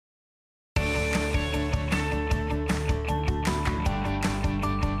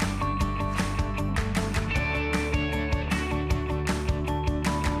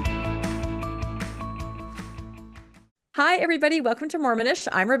Hi, everybody. Welcome to Mormonish.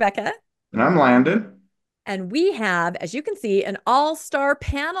 I'm Rebecca. And I'm Landon. And we have, as you can see, an all-star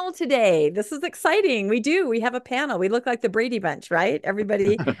panel today. This is exciting. We do. We have a panel. We look like the Brady Bunch, right?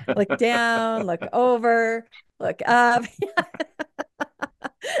 Everybody look down, look over, look up.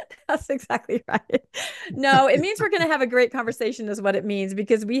 That's exactly right. No, it means we're going to have a great conversation, is what it means,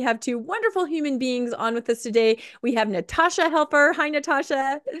 because we have two wonderful human beings on with us today. We have Natasha Helper. Hi,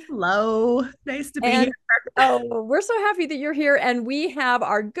 Natasha. Hello, nice to be here. And oh, we're so happy that you're here. And we have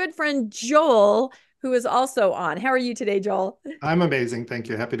our good friend Joel, who is also on. How are you today, Joel? I'm amazing. Thank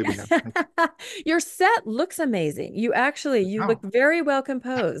you. Happy to be here. Your set looks amazing. You look Oh. very well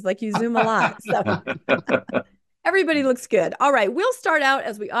composed, like you zoom a lot. So everybody looks good. All right, we'll start out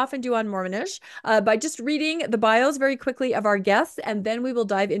as we often do on Mormonish by just reading the bios very quickly of our guests, and then we will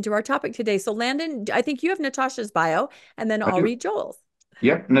dive into our topic today. So Landon, I think you have Natasha's bio, and then I I'll do. read Joel's.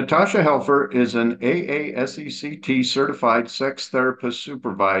 Yep. Natasha Helfer is an AASECT certified sex therapist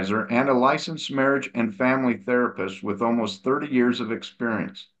supervisor and a licensed marriage and family therapist with almost 30 years of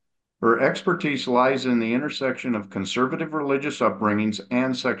experience. Her expertise lies in the intersection of conservative religious upbringings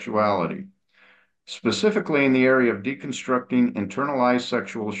and sexuality, specifically in the area of deconstructing internalized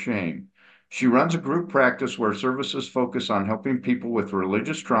sexual shame. She runs a group practice where services focus on helping people with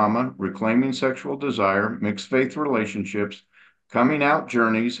religious trauma, reclaiming sexual desire, mixed faith relationships, coming out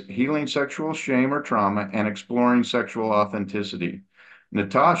journeys, healing sexual shame or trauma, and exploring sexual authenticity.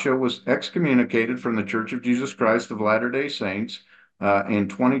 Natasha was excommunicated from the Church of Jesus Christ of Latter-day Saints in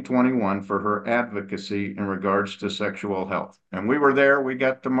 2021 for her advocacy in regards to sexual health. And we were there. We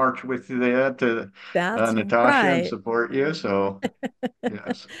got to march with you there to That's Natasha and right. support you. So,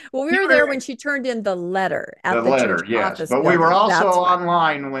 yes. Well, we You were there were when she turned in the letter The at the church letter, yes. office But we were building. also That's right.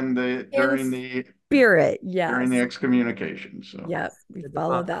 online when the In spirit, during the yes. excommunication. So, Yep. We good to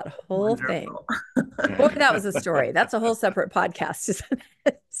followed follow. that whole thing. Wonderful. Boy, that was a story. That's a whole separate podcast, isn't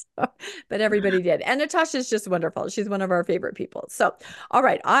it? So, but everybody did. And Natasha's just wonderful. She's one of our favorite people. So, all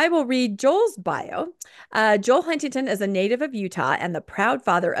right, I will read Joel's bio. Joel Huntington is a native of Utah and the proud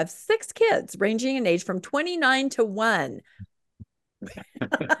father of six kids, ranging in age from 29 to 1. A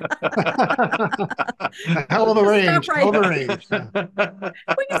hell We of a can stop range. Hell right. of a range.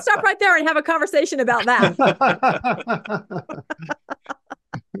 We can stop right there and have a conversation about that.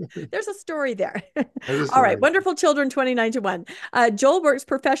 There's a story there. There's a All right. story. Wonderful children 29 to 1. Joel works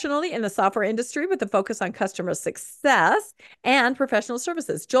professionally in the software industry with a focus on customer success and professional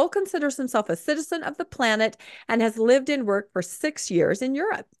services. Joel considers himself a citizen of the planet and has lived and worked for 6 years in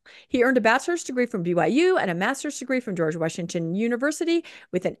Europe. He earned a bachelor's degree from BYU and a master's degree from George Washington University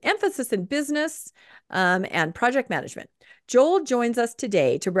with an emphasis in business and project management. Joel joins us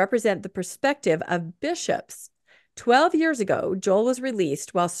today to represent the perspective of bishops. 12 years ago, Joel was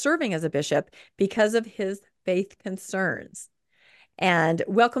released while serving as a bishop because of his faith concerns. And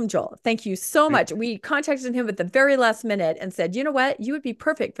welcome, Joel. Thank you so much. We contacted him at the very last minute and said, you know what? You would be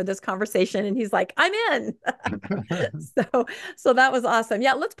perfect for this conversation. And he's like, I'm in. So that was awesome.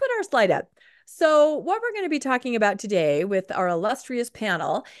 Yeah, let's put our slide up. So, what we're going to be talking about today with our illustrious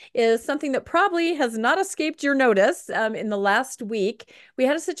panel is something that probably has not escaped your notice. In the last week, we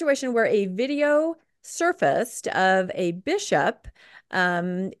had a situation where a video surfaced of a bishop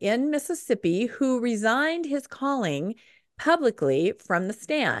in Mississippi who resigned his calling publicly from the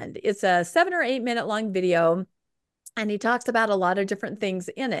stand. It's a 7 or 8 minute long video, and he talks about a lot of different things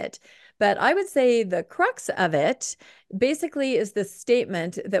in it. But I would say the crux of it basically is the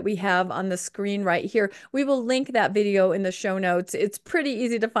statement that we have on the screen right here. We will link that video in the show notes. It's pretty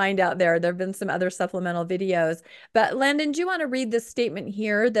easy to find out there. There have been some other supplemental videos. But Landon, do you want to read this statement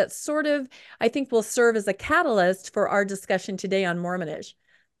here that sort of, I think, will serve as a catalyst for our discussion today on Mormonish?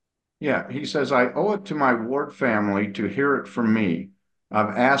 yeah, he says, I owe it to my ward family to hear it from me.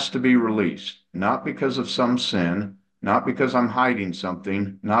 I've asked to be released, not because of some sin, not because I'm hiding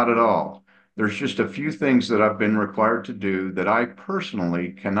something, not at all. There's just a few things that I've been required to do that I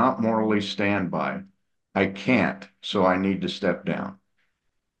personally cannot morally stand by. I can't, so I need to step down.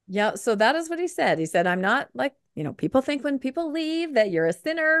 Yeah, so that is what he said. He said, I'm not like, people think when people leave that you're a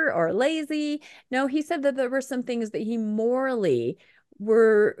sinner or lazy. No, he said that there were some things that he morally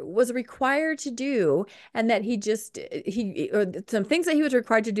was required to do, and that he or some things that he was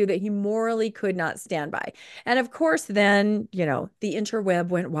required to do that he morally could not stand by. And of course, then, the interweb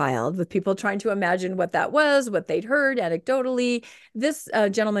went wild with people trying to imagine what that was, what they'd heard anecdotally. This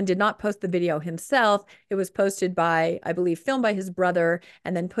gentleman did not post the video himself. It was posted by, I believe, filmed by his brother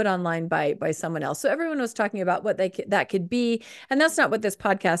and then put online by someone else. So everyone was talking about what that could be, and that's not what this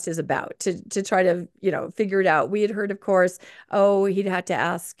podcast is about. To try to figure it out. We had heard, of course, oh, he'd have to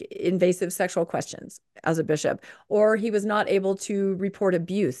ask invasive sexual questions as a bishop, or he was not able to report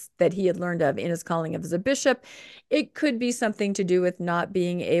abuse that he had learned of in his calling as a bishop. It could be something to do with not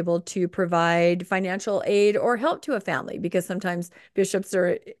being able to provide financial aid or help to a family, because sometimes bishops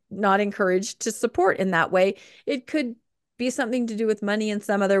are not encouraged to support in that way. It could be something to do with money in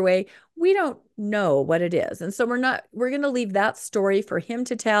some other way. We don't know what it is. And so we're going to leave that story for him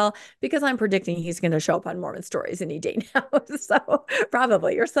to tell, because I'm predicting he's going to show up on Mormon Stories any day now. So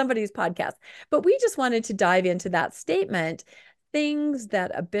probably, or somebody's podcast. But we just wanted to dive into that statement, things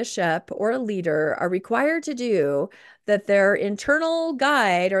that a bishop or a leader are required to do that their internal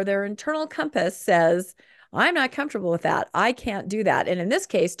guide or their internal compass says, I'm not comfortable with that. I can't do that. And in this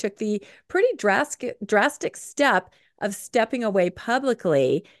case, took the pretty drastic step of stepping away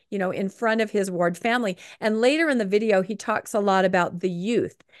publicly, in front of his ward family. And later in the video, he talks a lot about the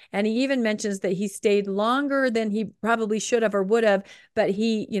youth. And he even mentions that he stayed longer than he probably should have or would have, but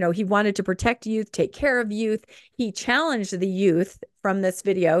he wanted to protect youth, take care of youth. He challenged the youth from this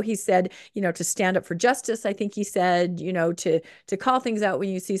video. He said, to stand up for justice. I think he said, to call things out when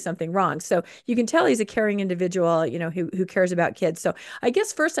you see something wrong. So you can tell he's a caring individual, who cares about kids. So I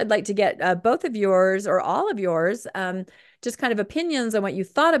guess first I'd like to get both of yours or all of yours, just kind of opinions on what you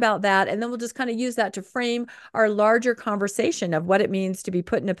thought about that. And then we'll just kind of use that to frame our larger conversation of what it means to be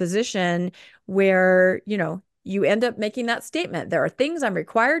put in a position where, you end up making that statement. There are things I'm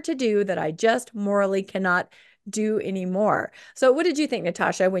required to do that I just morally cannot do anymore. So what did you think,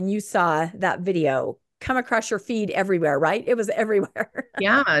 Natasha, when you saw that video come across your feed everywhere, right? It was everywhere.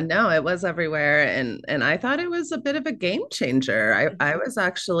 Yeah, no, it was everywhere. And I thought it was a bit of a game changer. I was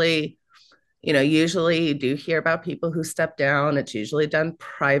actually, usually you do hear about people who step down. It's usually done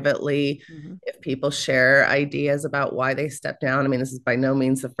privately. Mhm. If people share ideas about why they step down. I mean, this is by no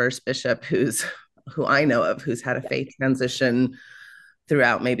means the first bishop who I know of who's had a faith transition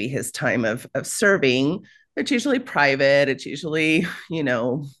throughout maybe his time of serving. It's usually private. It's usually,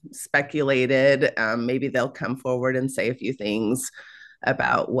 speculated. Maybe they'll come forward and say a few things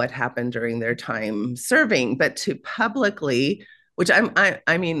about what happened during their time serving, but to publicly, which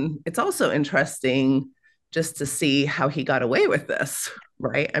I mean, it's also interesting just to see how he got away with this,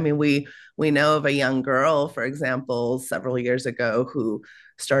 right? I mean, we know of a young girl, for example, several years ago, who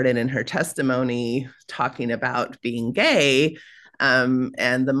started in her testimony talking about being gay,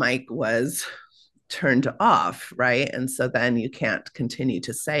 and the mic was turned off, right? And so then you can't continue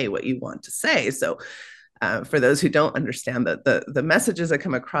to say what you want to say. So for those who don't understand that the messages that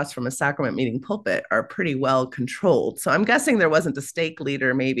come across from a sacrament meeting pulpit are pretty well controlled. So I'm guessing there wasn't a stake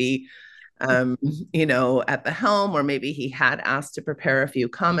leader maybe at the helm, or maybe he had asked to prepare a few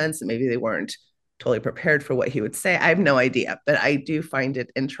comments and maybe they weren't totally prepared for what he would say. I have no idea, but I do find it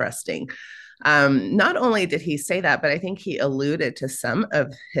interesting. Not only did he say that, but I think he alluded to some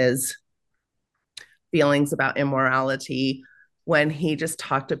of his feelings about immorality when he just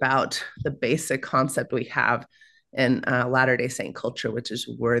talked about the basic concept we have in Latter-day Saint culture, which is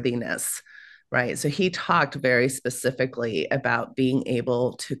worthiness, right? So he talked very specifically about being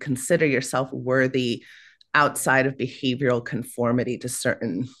able to consider yourself worthy outside of behavioral conformity to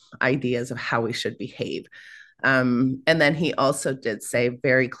certain ideas of how we should behave. And then he also did say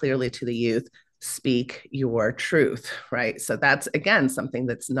very clearly to the youth, speak your truth, right? So that's, again, something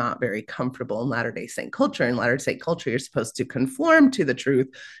that's not very comfortable in Latter-day Saint culture. In Latter-day Saint culture, you're supposed to conform to the truth,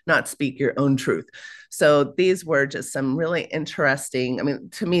 not speak your own truth. So these were just some really interesting, I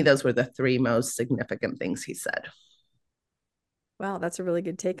mean, to me, those were the three most significant things he said. Wow, that's a really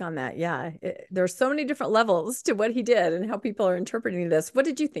good take on that. Yeah, there's so many different levels to what he did and how people are interpreting this. What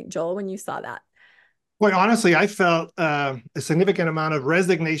did you think, Joel, when you saw that? Well, honestly, I felt a significant amount of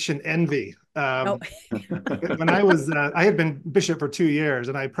resignation, envy. Oh, When I had been bishop for 2 years,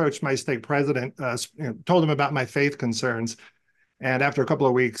 and I approached my stake president, told him about my faith concerns. And after a couple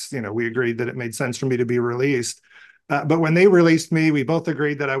of weeks, we agreed that it made sense for me to be released. But when they released me, we both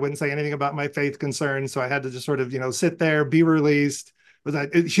agreed that I wouldn't say anything about my faith concerns. So I had to just sort of, sit there, be released. It was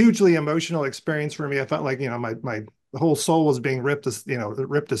a hugely emotional experience for me. I felt like, my whole soul was being ripped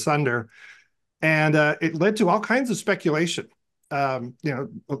asunder. And it led to all kinds of speculation. A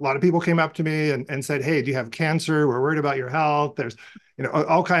lot of people came up to me and said, "Hey, do you have cancer? We're worried about your health." There's,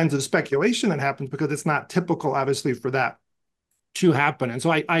 all kinds of speculation that happens because it's not typical, obviously, for that to happen. And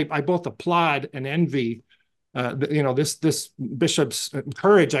so I both applaud and envy, this bishop's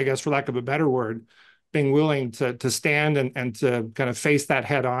courage, I guess, for lack of a better word, being willing to stand and to kind of face that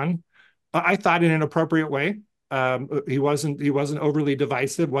head on. I thought in an appropriate way. He wasn't overly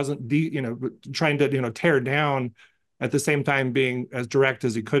divisive, wasn't trying to tear down at the same time being as direct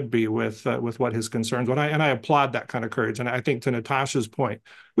as he could be with what his concerns were. And I applaud that kind of courage. And I think to Natasha's point,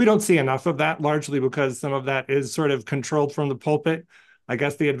 we don't see enough of that, largely because some of that is sort of controlled from the pulpit. I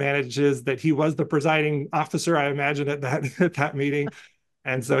guess the advantage is that he was the presiding officer, I imagine, at that meeting.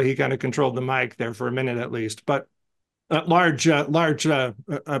 And so he kind of controlled the mic there for a minute at least. But large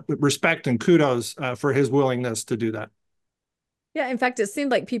respect and kudos for his willingness to do that. Yeah, in fact, it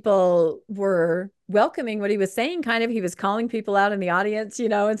seemed like people were welcoming what he was saying, kind of. He was calling people out in the audience,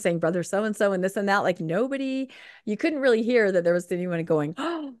 and saying, brother so and so, and this and that. Like nobody, you couldn't really hear that there was anyone going,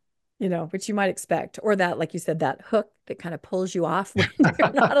 oh, which you might expect, or that, like you said, that hook that kind of pulls you off when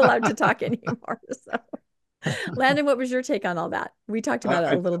you're not allowed to talk anymore. So, Landon, what was your take on all that? We talked about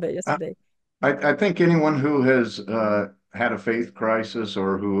it a little bit yesterday. I think anyone who has had a faith crisis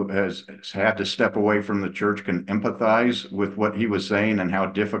or who has had to step away from the church can empathize with what he was saying and how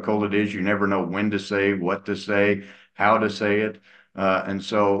difficult it is. You never know when to say, what to say, how to say it. And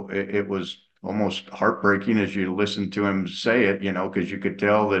so it was almost heartbreaking as you listened to him say it, because you could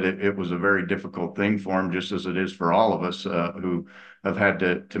tell that it was a very difficult thing for him, just as it is for all of us who have had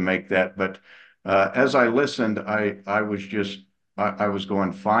to make that. But as I listened, I was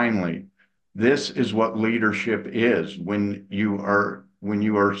going, finally, this is what leadership is. When you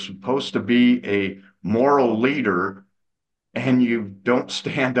are supposed to be a moral leader and you don't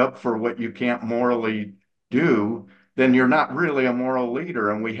stand up for what you can't morally do, then you're not really a moral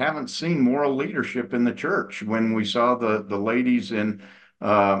leader. And we haven't seen moral leadership in the church. When we saw the ladies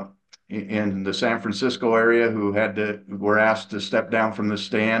uh, in the San Francisco area who were asked to step down from the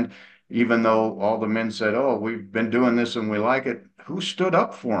stand, even though all the men said, "Oh, we've been doing this and we like it." Who stood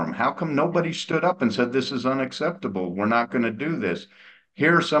up for them? How come nobody stood up and said, "This is unacceptable. We're not going to do this"?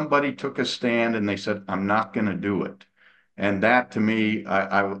 Here, somebody took a stand and they said, "I'm not going to do it." And that to me,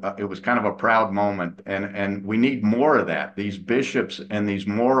 it was kind of a proud moment. And we need more of that. These bishops and these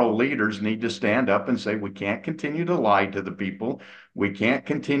moral leaders need to stand up and say, we can't continue to lie to the people. We can't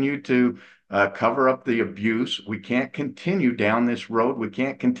continue to cover up the abuse. We can't continue down this road. We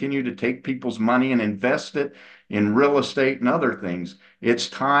can't continue to take people's money and invest it in real estate and other things. It's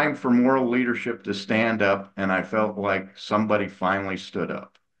time for moral leadership to stand up. And I felt like somebody finally stood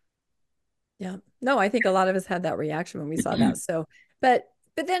up. Yeah. No, I think a lot of us had that reaction when we saw that. So,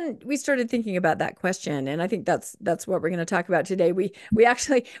 but then we started thinking about that question, and I think that's what we're going to talk about today. We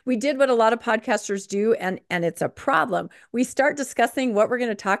did what a lot of podcasters do, and it's a problem. We start discussing what we're going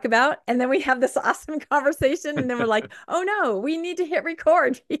to talk about, and then we have this awesome conversation, and then we're like, oh no, we need to hit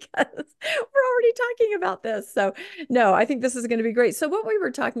record because we're already talking about this. So no, I think this is going to be great. So what we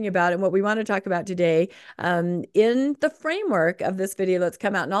were talking about and what we want to talk about today, in the framework of this video that's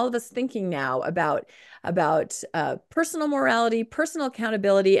come out, and all of us thinking now about personal morality, personal accountability,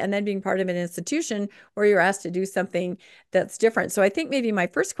 and then being part of an institution where you're asked to do something that's different. So I think maybe my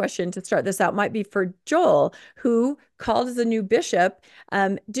first question to start this out might be for Joel, who called as a new bishop.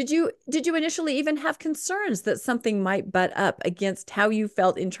 Did you initially even have concerns that something might butt up against how you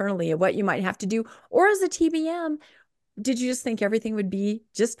felt internally and what you might have to do? Or as a TBM, did you just think everything would be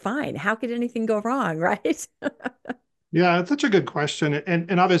just fine? How could anything go wrong, right? Yeah, it's such a good question.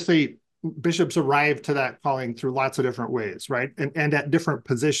 And obviously, bishops arrive to that calling through lots of different ways, right? And at different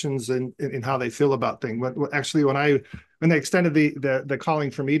positions in how they feel about things. Actually, when they extended the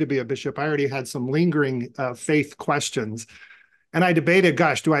calling for me to be a bishop, I already had some lingering faith questions. And I debated,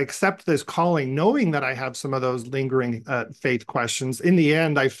 gosh, do I accept this calling, knowing that I have some of those lingering faith questions? In the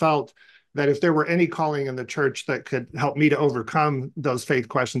end, I felt that if there were any calling in the church that could help me to overcome those faith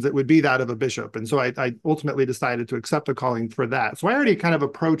questions, it would be that of a bishop. And so I ultimately decided to accept the calling for that. So I already kind of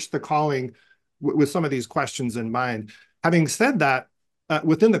approached the calling with some of these questions in mind. Having said that,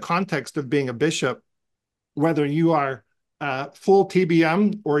 within the context of being a bishop, whether you are full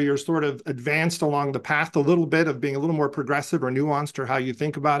TBM or you're sort of advanced along the path a little bit of being a little more progressive or nuanced or how you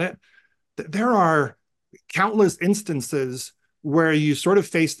think about it, there are countless instances where you sort of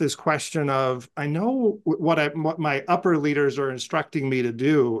face this question of, I know what my upper leaders are instructing me to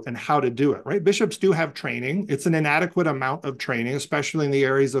do and how to do it, right? Bishops do have training. It's an inadequate amount of training, especially in the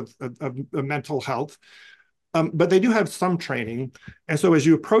areas of mental health. But they do have some training. And so as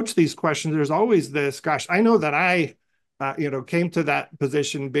you approach these questions, there's always this, gosh, I know that I came to that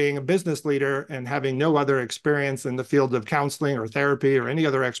position being a business leader and having no other experience in the field of counseling or therapy or any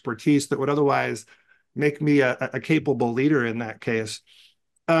other expertise that would otherwise make me a capable leader in that case.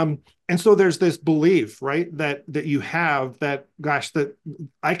 And so there's this belief, right, that you have that, gosh, that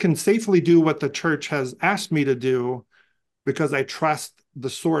I can safely do what the church has asked me to do because I trust the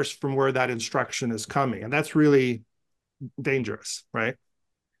source from where that instruction is coming. And that's really dangerous, right?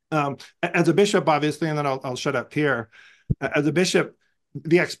 As a bishop, obviously, and then I'll shut up here. As a bishop,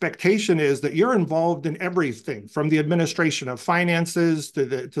 the expectation is that you're involved in everything from the administration of finances to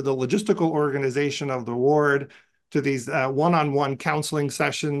the logistical organization of the ward to these one-on-one counseling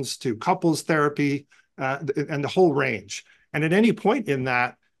sessions to couples therapy and the whole range. And at any point in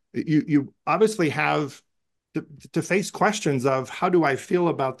that, you obviously have to face questions of how do I feel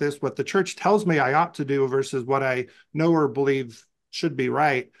about this, what the church tells me I ought to do versus what I know or believe should be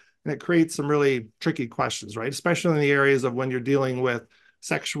right. And it creates some really tricky questions, right? Especially in the areas of when you're dealing with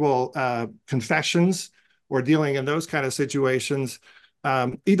sexual confessions or dealing in those kind of situations.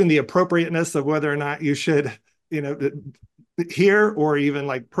 Even the appropriateness of whether or not you should, hear or even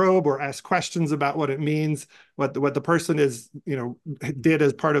like probe or ask questions about what it means, what the person is, did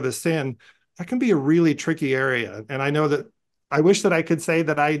as part of a sin. That can be a really tricky area. And I know that I wish that I could say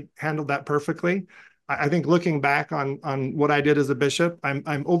that I handled that perfectly. I think looking back on what I did as a bishop,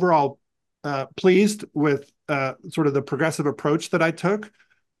 I'm overall pleased with sort of the progressive approach that I took.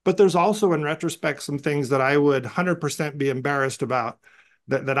 But there's also, in retrospect, some things that I would 100% be embarrassed about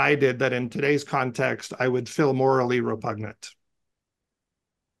that I did that in today's context, I would feel morally repugnant.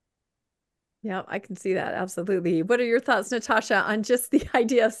 Yeah, I can see that. Absolutely. What are your thoughts, Natasha, on just the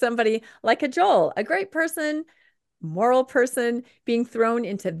idea of somebody like a Joel, a great person, moral person, being thrown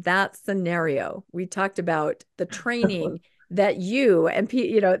into that scenario? We talked about the training that you and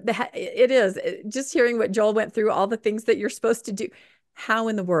it is just hearing what Joel went through, all the things that you're supposed to do. How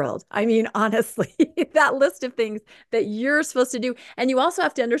in the world? I mean, honestly, that list of things that you're supposed to do. And you also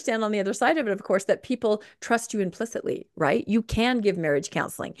have to understand on the other side of it, of course, that people trust you implicitly, right? You can give marriage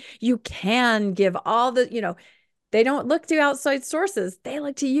counseling. You can give all they don't look to outside sources. They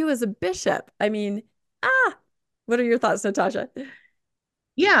look to you as a bishop. I mean, what are your thoughts, Natasha?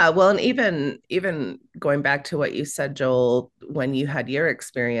 Yeah, well, and even going back to what you said, Joel, when you had your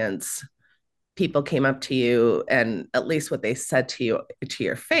experience, people came up to you and at least what they said to you to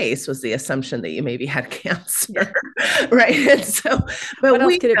your face was the assumption that you maybe had cancer. Right. And so, but what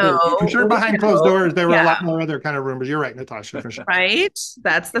else could it be? I'm sure behind closed doors there were a lot more other kind of rumors. You're right, Natasha, for sure. Right.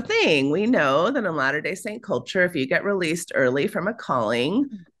 That's the thing. We know that in Latter-day Saint culture, if you get released early from a calling,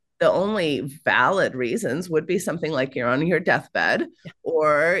 the only valid reasons would be something like you're on your deathbed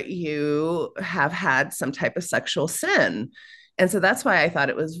or you have had some type of sexual sin. And so that's why I thought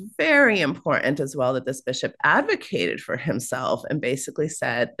it was very important as well that this bishop advocated for himself and basically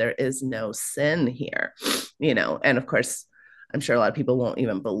said, there is no sin here, and of course, I'm sure a lot of people won't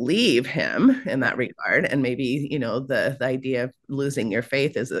even believe him in that regard. And maybe, the idea of losing your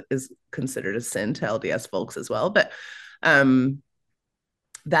faith is considered a sin to LDS folks as well. But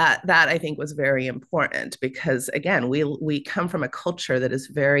that I think was very important because again, we come from a culture that is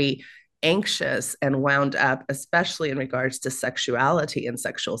very anxious and wound up, especially in regards to sexuality and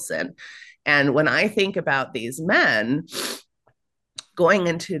sexual sin. And when I think about these men going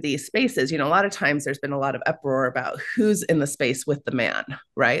into these spaces, a lot of times there's been a lot of uproar about who's in the space with the man,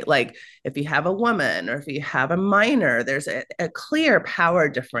 right? Like if you have a woman or if you have a minor, there's a clear power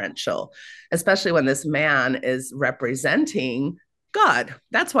differential, especially when this man is representing God.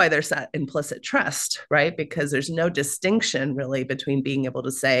 That's why there's that implicit trust, right? Because there's no distinction really between being able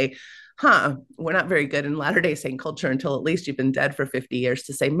to say, we're not very good in Latter-day Saint culture until at least you've been dead for 50 years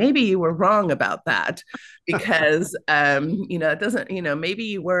to say, maybe you were wrong about that because, it doesn't, maybe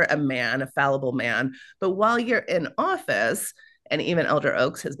you were a man, a fallible man, but while you're in office, and even Elder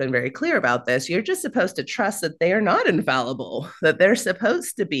Oaks has been very clear about this, you're just supposed to trust that they are not infallible, that they're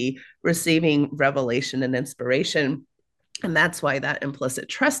supposed to be receiving revelation and inspiration. And that's why that implicit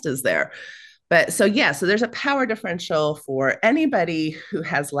trust is there. But so there's a power differential for anybody who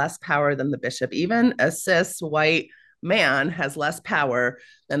has less power than the bishop. Even a cis white man has less power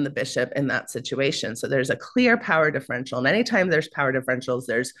than the bishop in that situation. So there's a clear power differential. And anytime there's power differentials,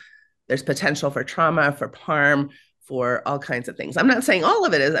 there's potential for trauma, for harm, for all kinds of things. I'm not saying all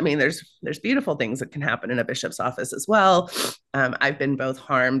of it is. I mean, there's beautiful things that can happen in a bishop's office as well. I've been both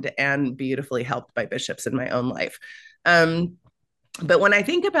harmed and beautifully helped by bishops in my own life. But when I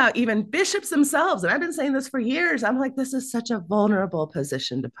think about even bishops themselves, and I've been saying this for years, I'm like, this is such a vulnerable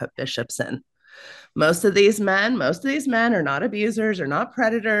position to put bishops in. Most of these men are not abusers or not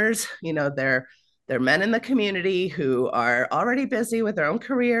predators. They're men in the community who are already busy with their own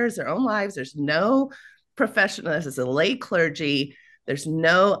careers, their own lives. There's no professional. This is a lay clergy. There's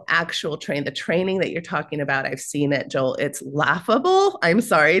no actual training. The training that you're talking about, I've seen it, Joel. It's laughable. I'm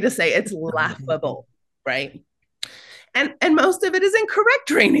sorry to say it's laughable, right? And most of it is incorrect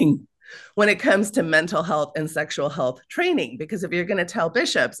training. when it comes to mental health and sexual health training. Because if you're going to tell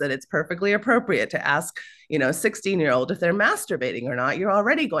bishops that it's perfectly appropriate to ask, a 16-year-old if they're masturbating or not, you're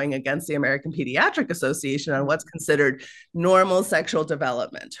already going against the American Pediatric Association on what's considered normal sexual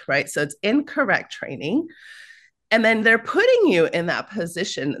development, right? So it's incorrect training. And then they're putting you in that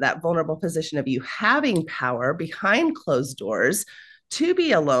position, that vulnerable position of you having power behind closed doors to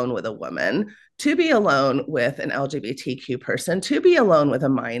be alone with a woman, to be alone with an LGBTQ person, to be alone with a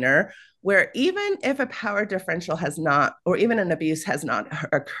minor, where even if a power differential has not, or even an abuse has not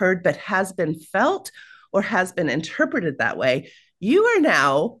occurred, but has been felt or has been interpreted that way, you are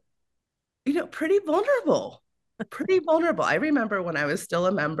now, pretty vulnerable, pretty vulnerable. I remember when I was still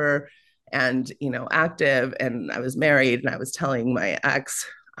a member and, active, and I was married, and I was telling my ex,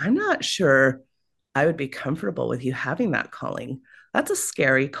 I'm not sure I would be comfortable with you having that calling. That's a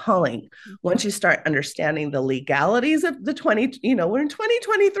scary calling. Once you start understanding the legalities of the we're in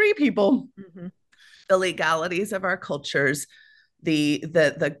 2023, people, the legalities of our cultures,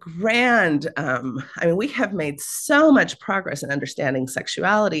 the grand, we have made so much progress in understanding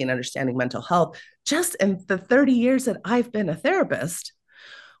sexuality and understanding mental health just in the 30 years that I've been a therapist.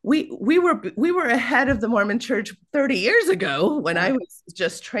 We were ahead of the Mormon Church 30 years ago when I was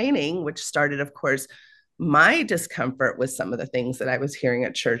just training, which started, of course, my discomfort with some of the things that I was hearing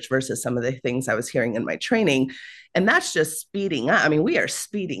at church versus some of the things I was hearing in my training. And that's just speeding up. We are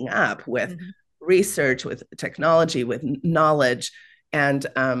speeding up with research, with technology, with knowledge. And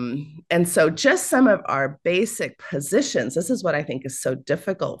so just some of our basic positions, this is what I think is so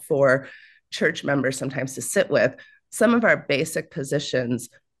difficult for church members sometimes to sit with. Some of our basic positions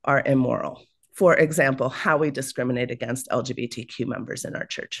are immoral. For example, how we discriminate against LGBTQ members in our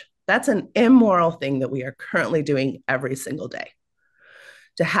church. That's an immoral thing that we are currently doing every single day.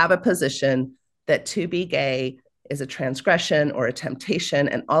 To have a position that to be gay is a transgression or a temptation,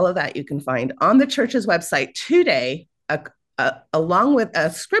 and all of that you can find on the church's website today, along with a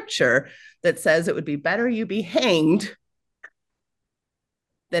scripture that says it would be better you be hanged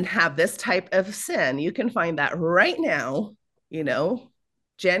than have this type of sin. You can find that right now,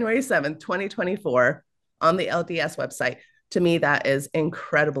 January 7th, 2024, on the LDS website. To me, that is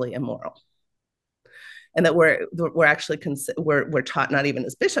incredibly immoral. And that we're actually, we're taught, not even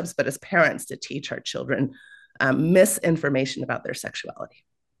as bishops, but as parents, to teach our children misinformation about their sexuality.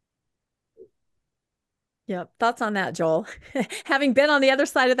 Yeah. Thoughts on that, Joel? Having been on the other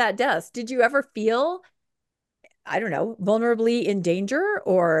side of that desk, did you ever feel, I don't know, vulnerably in danger,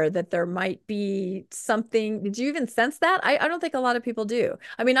 or that there might be something? Did you even sense that? I don't think a lot of people do.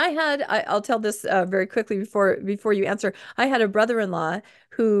 I'll tell this very quickly before you answer. I had a brother-in-law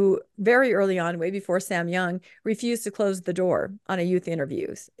who very early on, way before Sam Young, refused to close the door on any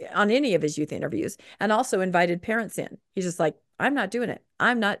of his youth interviews, and also invited parents in. He's just like, I'm not doing it.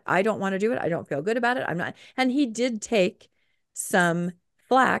 I don't want to do it. I don't feel good about it. I'm not. And he did take some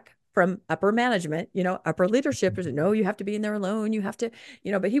flack from upper management, upper leadership. No, you have to be in there alone. You have to,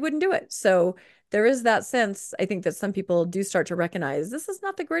 but he wouldn't do it. So there is that sense, I think, that some people do start to recognize this is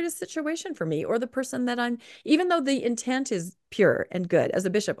not the greatest situation for me or the person that I'm, even though the intent is pure and good. As a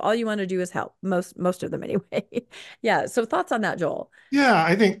bishop, all you want to do is help, most of them anyway. Yeah. So thoughts on that, Joel? Yeah,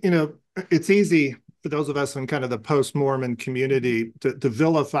 I think, it's easy for those of us in kind of the post-Mormon community to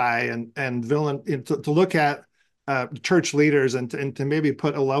vilify and to look at church leaders and to maybe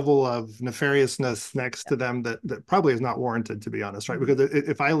put a level of nefariousness next to them that probably is not warranted, to be honest, right? Because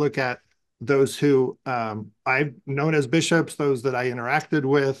if I look at those who I've known as bishops, those that I interacted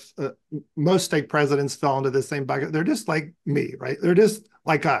with, most stake presidents fell into the same bucket. They're just like me, right? They're just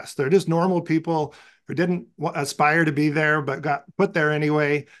like us. They're just normal people who didn't aspire to be there, but got put there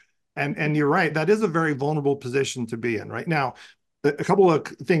anyway. And you're right, that is a very vulnerable position to be in. Right now, a couple of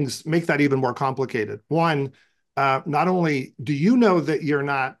things make that even more complicated. One, not only do you know that you're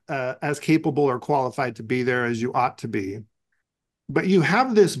not as capable or qualified to be there as you ought to be, but you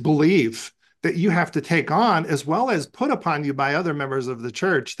have this belief that you have to take on, as well as put upon you by other members of the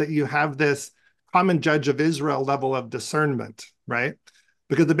church, that you have this common judge of Israel level of discernment, right?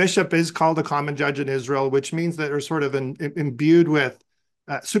 Because the bishop is called a common judge in Israel, which means that they're sort of imbued with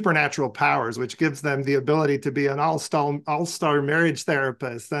supernatural powers, which gives them the ability to be an all-star marriage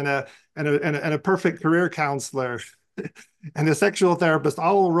therapist and a perfect career counselor and a sexual therapist,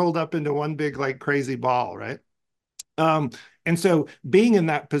 all rolled up into one big like crazy ball, right? And so being in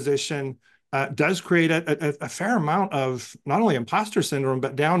that position does create a fair amount of not only imposter syndrome,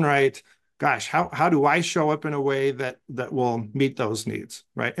 but downright, gosh, how do I show up in a way that will meet those needs,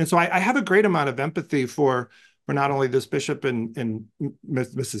 right? And so I have a great amount of empathy for not only this bishop in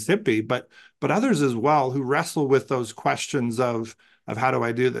Mississippi, but others as well, who wrestle with those questions of of how do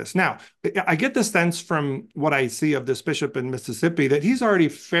I do this. Now, I get the sense from what I see of this bishop in Mississippi that he's already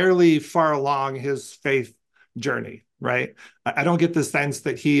fairly far along his faith journey, right? I don't get the sense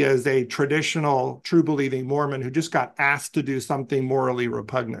that he is a traditional, true believing Mormon who just got asked to do something morally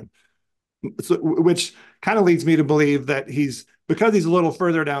repugnant. So, which kind of leads me to believe that because he's a little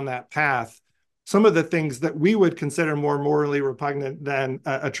further down that path, some of the things that we would consider more morally repugnant than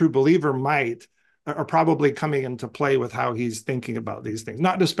a true believer might are probably coming into play with how he's thinking about these things.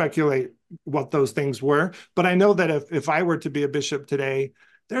 Not to speculate what those things were, but I know that if I were to be a bishop today,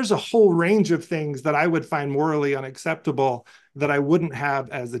 there's a whole range of things that I would find morally unacceptable that I wouldn't have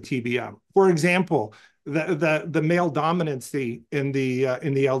as a TBM. For example, the male dominancy in the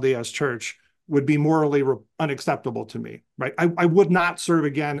LDS church would be morally unacceptable to me, right? I would not serve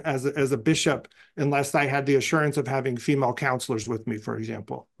again as a bishop unless I had the assurance of having female counselors with me, for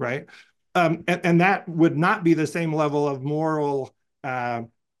example, right? And that would not be the same level of moral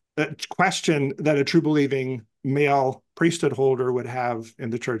question that a true believing male priesthood holder would have in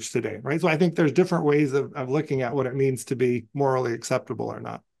the church today, right? So I think there's different ways of looking at what it means to be morally acceptable or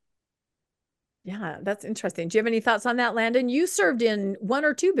not. Yeah, that's interesting. Do you have any thoughts on that, Landon? You served in one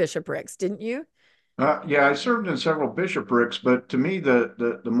or two bishoprics, didn't you? Yeah, I served in several bishoprics, but to me,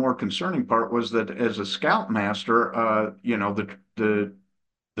 the more concerning part was that as a scoutmaster,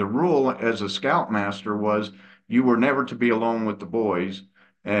 the rule as a scoutmaster was you were never to be alone with the boys.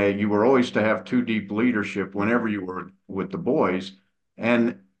 You were always to have two deep leadership whenever you were with the boys,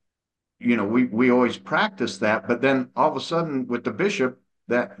 and we always practice that, but then all of a sudden with the bishop,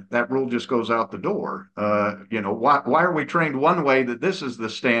 that rule just goes out the door. Why are we trained one way that this is the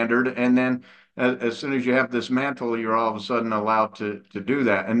standard, and then as soon as you have this mantle, you're all of a sudden allowed to do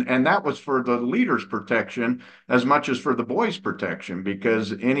that, and that was for the leader's protection as much as for the boys' protection,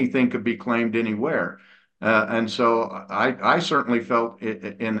 because anything could be claimed anywhere. And so I certainly felt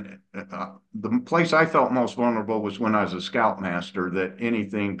in the place I felt most vulnerable was when I was a scoutmaster, that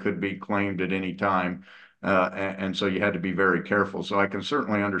anything could be claimed at any time. And so you had to be very careful. So I can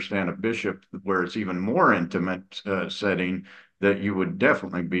certainly understand a bishop where it's even more intimate setting, that you would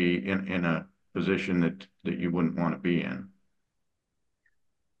definitely be in a position that you wouldn't want to be in.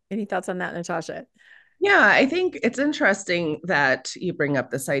 Any thoughts on that, Natasha? Yeah, I think it's interesting that you bring up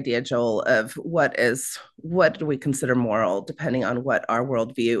this idea, Joel, of what do we consider moral depending on what our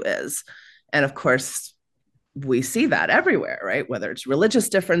worldview is. And of course, we see that everywhere, right? Whether it's religious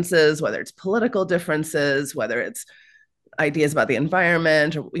differences, whether it's political differences, whether it's ideas about the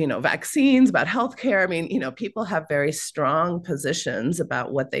environment, or, vaccines, about healthcare. I mean, people have very strong positions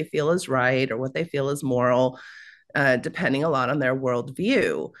about what they feel is right or what they feel is moral, depending a lot on their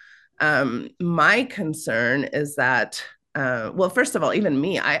worldview. My concern is that, well, first of all, even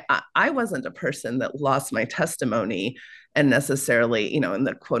me, I wasn't a person that lost my testimony and necessarily, in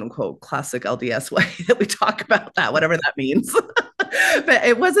the quote unquote classic LDS way that we talk about that, whatever that means. But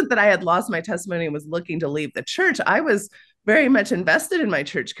it wasn't that I had lost my testimony and was looking to leave the church. I was very much invested in my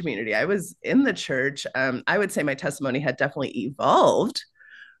church community. I was in the church. I would say my testimony had definitely evolved,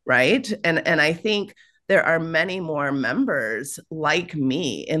 right? And I think there are many more members like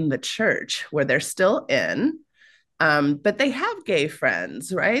me in the church where they're still in, but they have gay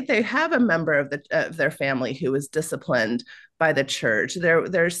friends, right? They have a member of their family who is disciplined by the church.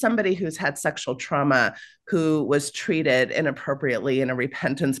 There's somebody who's had sexual trauma who was treated inappropriately in a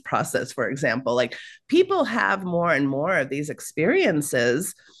repentance process, for example. Like, people have more and more of these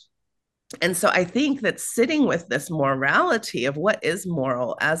experiences. And so I think that sitting with this morality of what is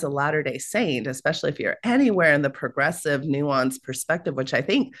moral as a Latter-day Saint, especially if you're anywhere in the progressive, nuanced perspective, which I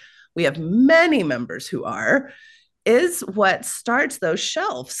think we have many members who are, is what starts those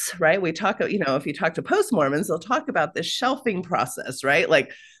shelves, right? We talk, if you talk to post-Mormons, they'll talk about this shelving process, right?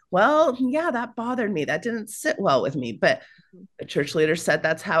 Like, well, yeah, that bothered me. That didn't sit well with me. But the church leader said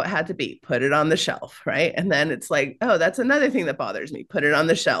that's how it had to be. Put it on the shelf, right? And then it's like, oh, that's another thing that bothers me. Put it on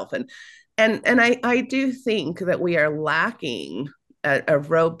the shelf. And I do think that we are lacking a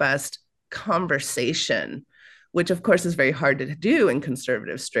robust conversation, which of course is very hard to do in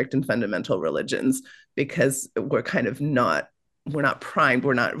conservative, strict, and fundamental religions, because we're kind of we're not primed.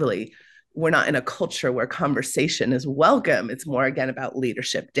 We're not in a culture where conversation is welcome. It's more, again, about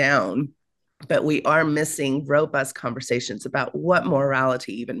leadership down. But we are missing robust conversations about what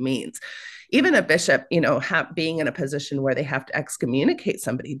morality even means. Even a bishop, being in a position where they have to excommunicate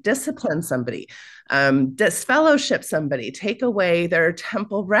somebody, discipline somebody, disfellowship somebody, take away their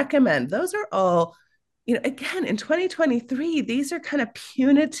temple recommend. Those are all, again, in 2023, these are kind of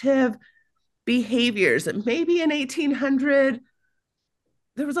punitive behaviors that maybe in 1800,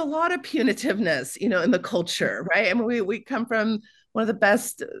 there was a lot of punitiveness, in the culture, right? I mean, we come from one of the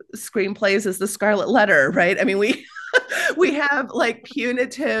best screenplays is The Scarlet Letter, right? I mean, we we have like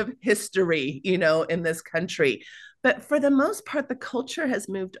punitive history, you know, in this country. But for the most part, the culture has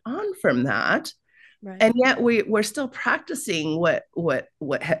moved on from that. Right. And yet we're still practicing what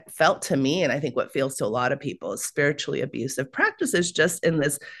felt to me, and I think what feels to a lot of people, is spiritually abusive practices, just in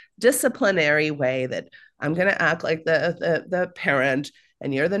this disciplinary way that I'm going to act like the parent,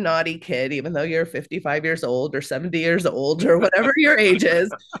 and you're the naughty kid, even though you're 55 years old or 70 years old or whatever your age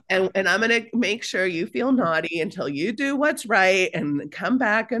is. And I'm going to make sure you feel naughty until you do what's right and come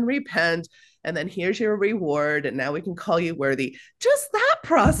back and repent. And then here's your reward. And now we can call you worthy. Just that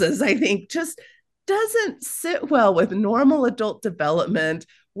process, I think, just doesn't sit well with normal adult development,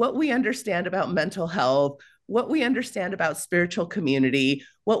 what we understand about mental health, what we understand about spiritual community,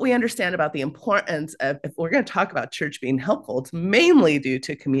 what we understand about the importance of, if we're going to talk about church being helpful, it's mainly due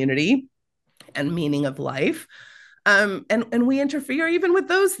to community and meaning of life. And we interfere even with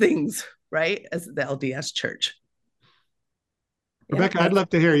those things, right, as the LDS church. Rebecca, I'd love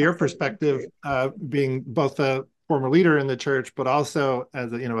to hear your perspective, being both a former leader in the church, but also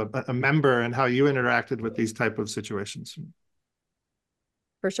as a member, and how you interacted with these type of situations.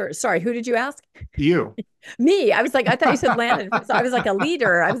 For sure. Sorry, who did you ask? You. Me. I was like, I thought you said Landon. So I was like a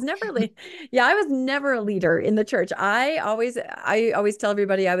leader. I was never, yeah, I was never a leader in the church. I always tell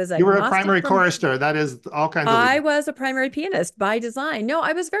everybody I was You were a agnostic primary from, chorister. That is all kinds of I leaders. was a primary pianist by design. No,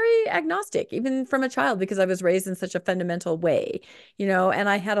 I was very agnostic, even from a child, because I was raised in such a fundamental way, you know, and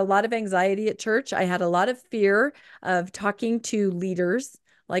I had a lot of anxiety at church. I had a lot of fear of talking to leaders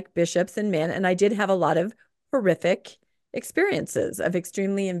like bishops and men, and I did have a lot of horrific experiences of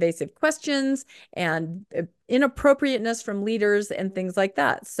extremely invasive questions and inappropriateness from leaders and things like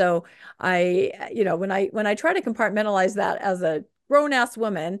that. So when I try to compartmentalize that as a grown ass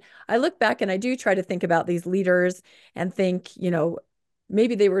woman, I look back and I do try to think about these leaders and think,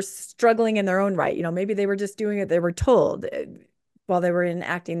 maybe they were struggling in their own right. Maybe they were just doing it they were told while they were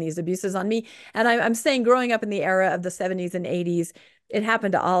enacting these abuses on me. And I'm saying, growing up in the era of the 70s and 80s, it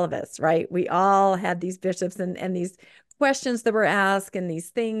happened to all of us, right? We all had these bishops and these questions that were asked and these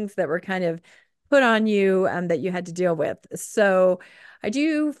things that were kind of put on you that you had to deal with. So I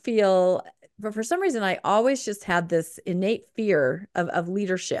do feel, but for some reason, I always just had this innate fear of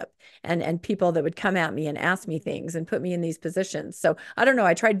leadership and people that would come at me and ask me things and put me in these positions. So I don't know.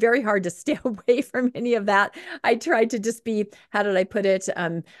 I tried very hard to stay away from any of that. I tried to just be, how did I put it?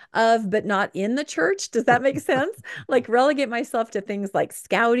 Of, but not in the church. Does that make sense? Like relegate myself to things like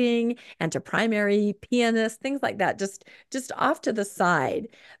scouting and to primary pianists, things like that, just off to the side.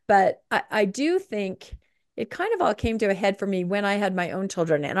 But I do think it kind of all came to a head for me when I had my own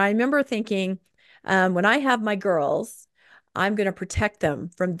children. And I remember thinking, when I have my girls, I'm going to protect them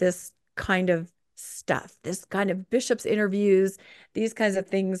from this kind of stuff, this kind of bishops' interviews, these kinds of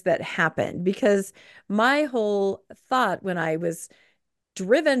things that happen. Because my whole thought when I was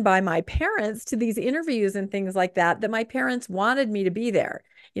driven by my parents to these interviews and things like that, that my parents wanted me to be there.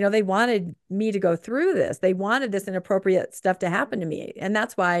 They wanted me to go through this. They wanted this inappropriate stuff to happen to me. And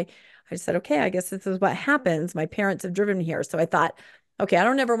that's why I said, okay, I guess this is what happens. My parents have driven me here. So I thought, okay, I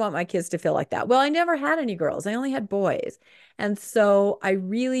don't ever want my kids to feel like that. Well, I never had any girls. I only had boys. And so I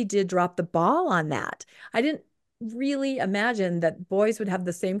really did drop the ball on that. I didn't really imagine that boys would have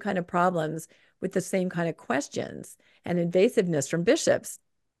the same kind of problems with the same kind of questions and invasiveness from bishops.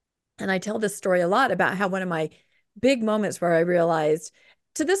 And I tell this story a lot about how one of my big moments where I realized,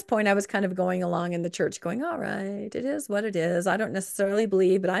 to this point, I was kind of going along in the church going, all right, it is what it is. I don't necessarily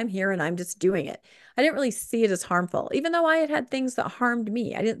believe, but I'm here and I'm just doing it. I didn't really see it as harmful, even though I had had things that harmed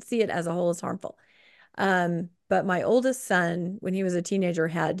me. I didn't see it as a whole as harmful. But my oldest son, when he was a teenager,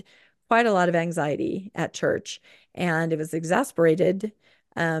 had quite a lot of anxiety at church, and it was exasperated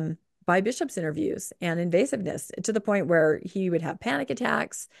by bishops' interviews and invasiveness, to the point where he would have panic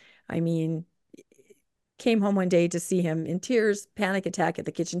attacks. I mean, came home one day to see him in tears, panic attack at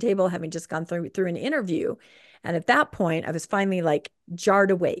the kitchen table, having just gone through an interview. And at that point, I was finally like jarred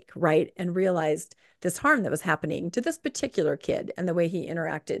awake, right? And realized this harm that was happening to this particular kid and the way he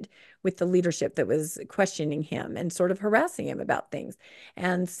interacted with the leadership that was questioning him and sort of harassing him about things.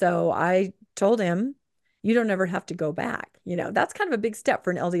 And so I told him, you don't ever have to go back. That's kind of a big step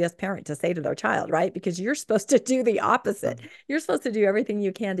for an LDS parent to say to their child, right? Because you're supposed to do the opposite. You're supposed to do everything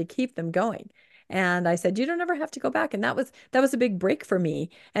you can to keep them going. And I said, you don't ever have to go back. And that was a big break for me.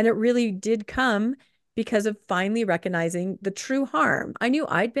 And it really did come because of finally recognizing the true harm. I knew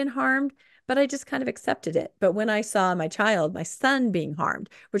I'd been harmed, but I just kind of accepted it. But when I saw my child, my son, being harmed,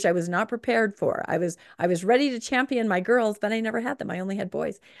 which I was not prepared for, I was ready to champion my girls, but I never had them. I only had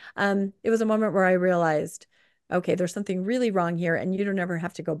boys. It was a moment where I realized, okay, there's something really wrong here, and you don't ever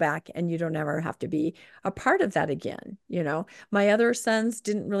have to go back, and you don't ever have to be a part of that again. My other sons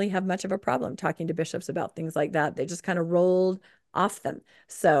didn't really have much of a problem talking to bishops about things like that. They just kind of rolled off them.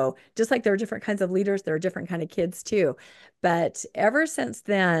 So just like there are different kinds of leaders, there are different kind of kids too. But ever since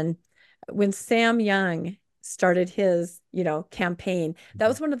then, when Sam Young started his, campaign, that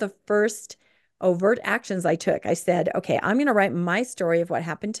was one of the first overt actions I took. I said, okay, I'm going to write my story of what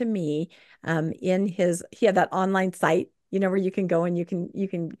happened to me. He had that online site, where you can go and you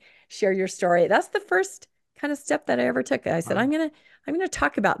can share your story. That's the first kind of step that I ever took. I said, I'm gonna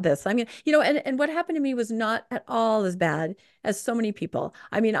talk about this. And what happened to me was not at all as bad as so many people.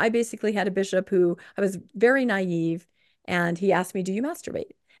 I mean, I basically had a bishop who I was very naive, and he asked me, "Do you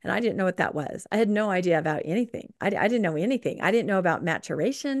masturbate?" And I didn't know what that was. I had no idea about anything. I didn't know anything. I didn't know about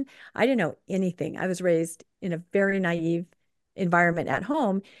maturation. I didn't know anything. I was raised in a very naive environment at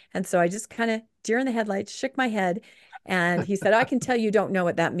home. And so I just kind of deer in the headlights, shook my head. And he said, I can tell you don't know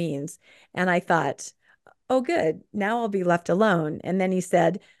what that means. And I thought, oh, good. Now I'll be left alone. And then he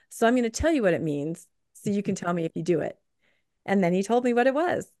said, so I'm going to tell you what it means so you can tell me if you do it. And then he told me what it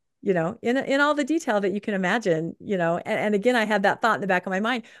was, in all the detail that you can imagine, and again, I had that thought in the back of my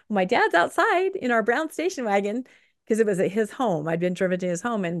mind. My dad's outside in our brown station wagon because it was at his home. I'd been driven to his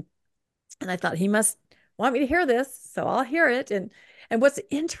home, and I thought he must want me to hear this, so I'll hear it. And what's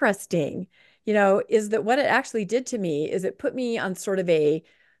interesting, is that what it actually did to me is it put me on sort of a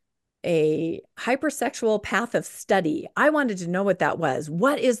hypersexual path of study. I wanted to know what that was.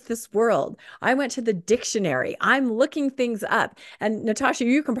 What is this world? I went to the dictionary. I'm looking things up. And Natasha,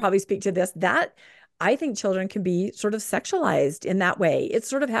 you can probably speak to this. That I think children can be sort of sexualized in that way. It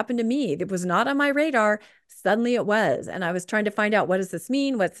sort of happened to me. It was not on my radar. Suddenly it was. And I was trying to find out, what does this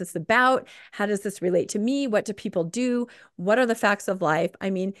mean? What's this about? How does this relate to me? What do people do? What are the facts of life?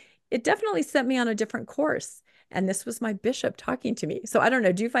 I mean, it definitely sent me on a different course. And this was my bishop talking to me. So I don't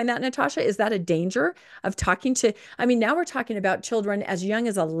know. Do you find that, Natasha? Is that a danger of talking to? I mean, now we're talking about children as young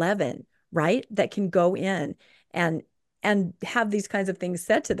as 11, right? That can go in and have these kinds of things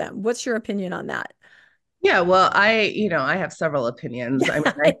said to them. What's your opinion on that? Yeah, well, I have several opinions. I mean,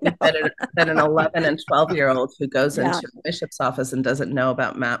 I I think know. that an 11 and 12-year-old who goes Yeah. into a bishop's office and doesn't know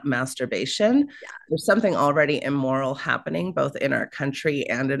about masturbation, there's something already immoral happening both in our country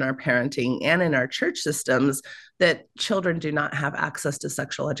and in our parenting and in our church systems, that children do not have access to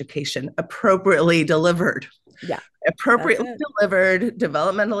sexual education appropriately delivered. Yeah. That's Appropriately it. delivered,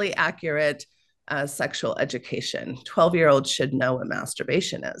 developmentally accurate sexual education. 12-year-olds should know what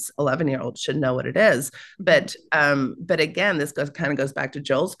masturbation is. 11-year-olds should know what it is. But again, this kind of goes back to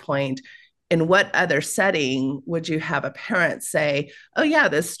Joel's point. In what other setting would you have a parent say, "Oh yeah,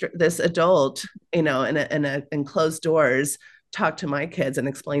 this adult, in a enclosed doors, talk to my kids and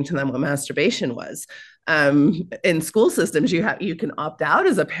explain to them what masturbation was"? In school systems, you can opt out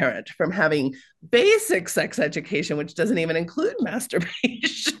as a parent from having basic sex education, which doesn't even include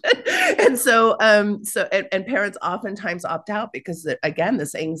masturbation. And parents oftentimes opt out because, again,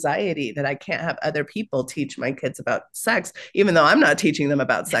 this anxiety that I can't have other people teach my kids about sex, even though I'm not teaching them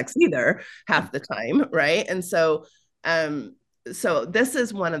about sex either half the time, right? So this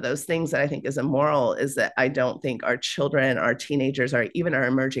is one of those things that I think is immoral, is that I don't think our children, our teenagers, or even our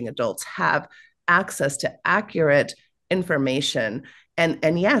emerging adults have access to accurate information.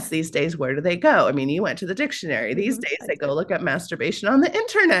 And yes, these days, where do they go? I mean, you went to the dictionary. These days, they go look up masturbation on the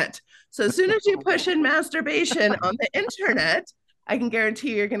internet. So as soon as you push in masturbation on the internet, I can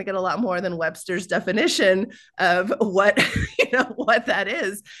guarantee you're going to get a lot more than Webster's definition of what what that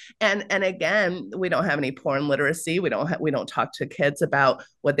is. And again, we don't have any porn literacy. We don't talk to kids about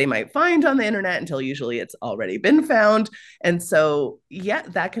what they might find on the internet until usually it's already been found. And so, yeah,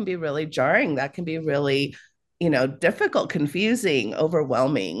 that can be really jarring. That can be really difficult, confusing,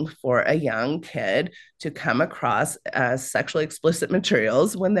 overwhelming for a young kid to come across sexually explicit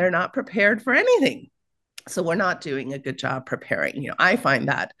materials when they're not prepared for anything. So we're not doing a good job preparing. I find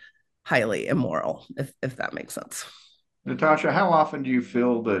that highly immoral, if that makes sense. Natasha, how often do you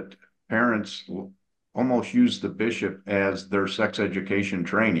feel that parents almost use the bishop as their sex education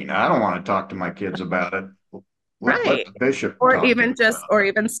training? I don't want to talk to my kids about it. Let Right. the bishop Or talk to even them just, about or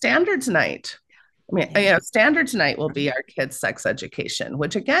even standards night. I mean, standards night will be our kids' sex education,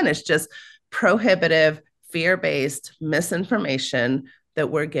 which again is just prohibitive, fear-based misinformation that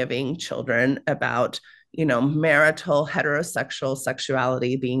we're giving children about marital heterosexual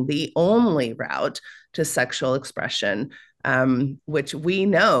sexuality being the only route to sexual expression, which we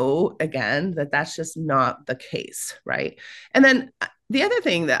know, again, that that's just not the case, right? And then the other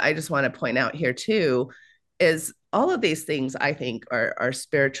thing that I just want to point out here too is all of these things I think are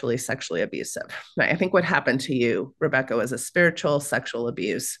spiritually sexually abusive. I think what happened to you, Rebecca, was a spiritual sexual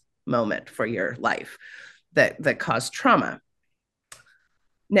abuse moment for your life that caused trauma.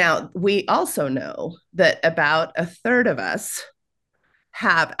 Now, we also know that about a third of us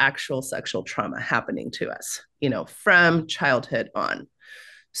have actual sexual trauma happening to us, from childhood on.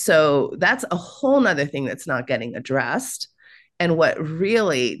 So that's a whole nother thing that's not getting addressed. And what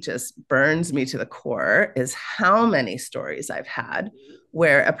really just burns me to the core is how many stories I've had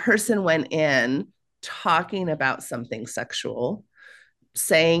where a person went in talking about something sexual,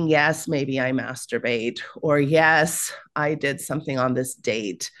 saying, yes, maybe I masturbate, or yes, I did something on this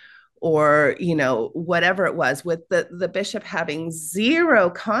date, or, whatever it was, with the bishop having zero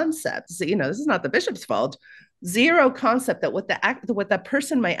concepts. This is not the bishop's fault. Zero concept that what the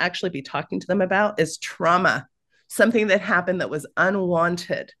person might actually be talking to them about is trauma, something that happened that was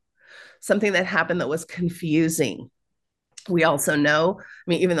unwanted, something that happened that was confusing. We also know,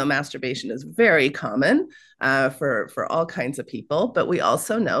 even though masturbation is very common for all kinds of people, but we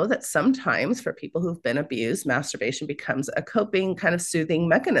also know that sometimes for people who've been abused, masturbation becomes a coping kind of soothing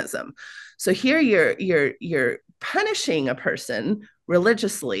mechanism. So here you're punishing a person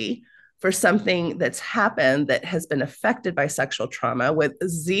religiously for something that's happened that has been affected by sexual trauma with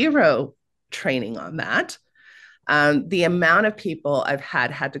zero training on that. The amount of people I've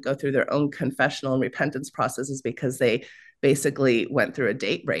had to go through their own confessional and repentance processes because they basically went through a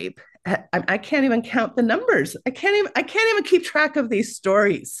date rape. I can't even count the numbers. I can't even keep track of these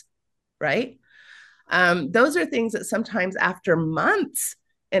stories, right? Those are things that sometimes after months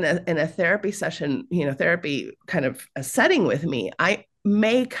in a therapy session, therapy kind of a setting with me, I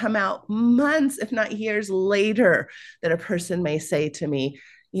may come out months, if not years later, that a person may say to me,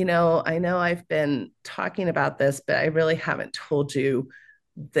 I know I've been talking about this, but I really haven't told you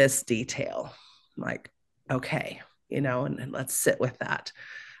this detail. I'm like, okay, and let's sit with that.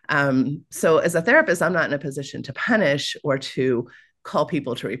 So as a therapist, I'm not in a position to punish or to call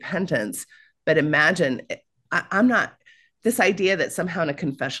people to repentance, but imagine I'm not, this idea that somehow in a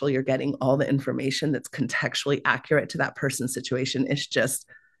confessional you're getting all the information that's contextually accurate to that person's situation is just,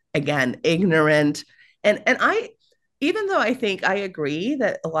 again, ignorant. And I, even though I think I agree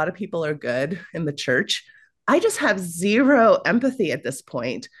that a lot of people are good in the church, I just have zero empathy at this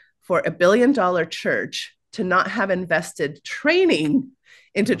point for $1 billion church to not have invested training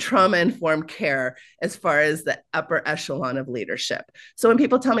into trauma-informed care as far as the upper echelon of leadership. So when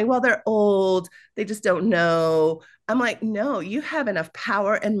people tell me, well, they're old, they just don't know, I'm like, no, you have enough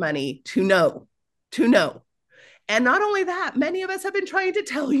power and money to know. And not only that, many of us have been trying to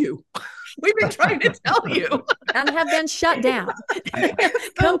tell you. We've been trying to tell you. And have been shut down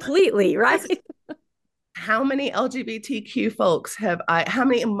completely, right? How many LGBTQ folks how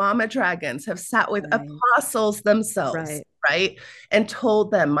many mama dragons have sat with apostles themselves, right? And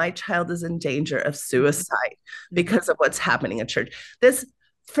told them, my child is in danger of suicide because of what's happening in church. This,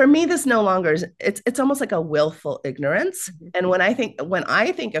 for me, this no longer is, it's almost like a willful ignorance. And when I think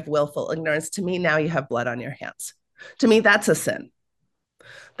of willful ignorance, to me, now you have blood on your hands. To me, that's a sin.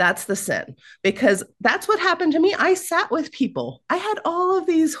 That's the sin, because that's what happened to me. I sat with people. I had all of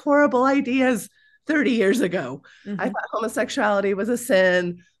these horrible ideas 30 years ago. I thought homosexuality was a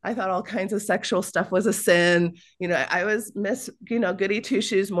sin. I thought all kinds of sexual stuff was a sin. I was Miss, goody two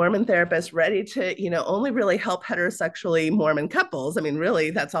shoes Mormon therapist, ready to, only really help heterosexually Mormon couples.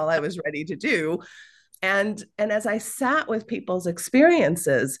 Really, that's all I was ready to do. And as I sat with people's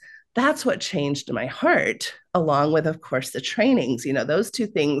experiences, that's what changed my heart, along with, of course, the trainings. Those two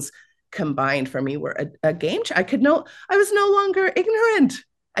things combined for me were a game changer. I was no longer ignorant.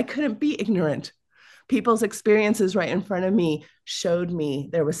 I couldn't be ignorant. People's experiences right in front of me showed me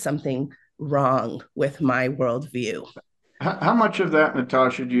there was something wrong with my worldview. How much of that,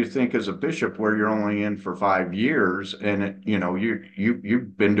 Natasha, do you think as a bishop, where you're only in for 5 years, and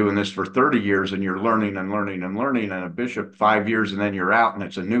you've been doing this for 30 years, and you're learning and learning and learning, and a bishop 5 years and then you're out, and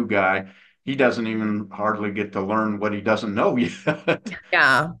it's a new guy. He doesn't even hardly get to learn what he doesn't know yet.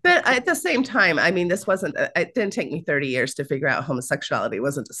 Yeah, but at the same time, it didn't take me 30 years to figure out homosexuality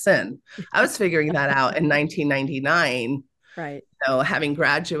wasn't a sin. I was figuring that out in 1999. Right. Having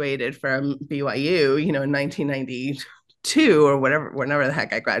graduated from BYU, in 1992 or whenever the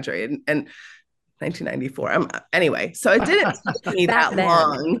heck I graduated, and 1994. Anyway, so it didn't take me that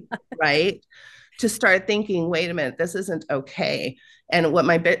long, right, to start thinking, wait a minute, this isn't okay. And what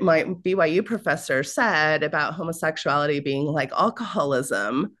my BYU professor said about homosexuality being like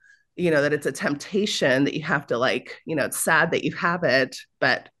alcoholism, that it's a temptation that you have to it's sad that you have it,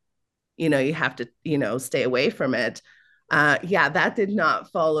 but, you have to, stay away from it. Yeah, that did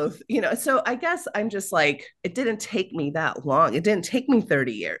not follow, so I guess I'm just like, it didn't take me that long. It didn't take me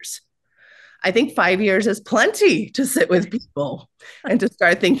 30 years. I think 5 years is plenty to sit with people and to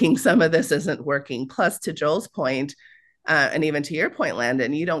start thinking some of this isn't working. Plus, to Joel's point, and even to your point,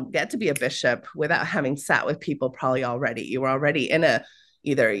 Landon, you don't get to be a bishop without having sat with people probably already. You were already in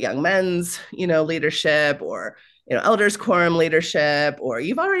either a young men's, leadership, or elders quorum leadership, or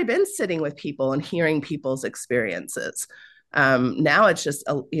you've already been sitting with people and hearing people's experiences. Now it's just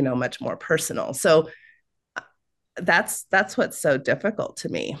much more personal. So that's what's so difficult to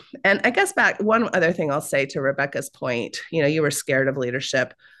me. And I guess back one other thing I'll say to Rebecca's point, you were scared of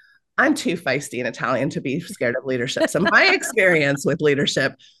leadership. I'm too feisty and Italian to be scared of leadership. So my experience with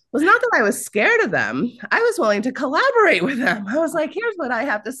leadership was not that I was scared of them. I was willing to collaborate with them. I was like, here's what I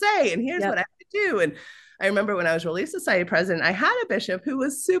have to say, and here's what I have to do. And I remember when I was Relief Society president, I had a bishop who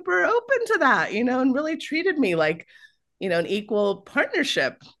was super open to that, and really treated me like, an equal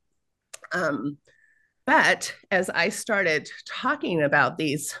partnership. But as I started talking about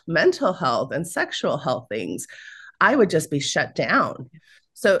these mental health and sexual health things, I would just be shut down.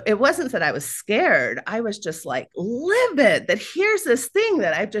 So it wasn't that I was scared. I was just like livid that here's this thing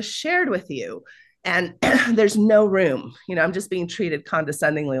that I've just shared with you. And there's no room. I'm just being treated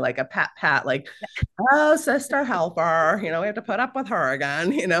condescendingly like a pat, like, oh, Sister Helper, we have to put up with her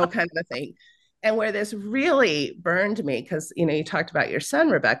again, kind of a thing. And where this really burned me, because, you talked about your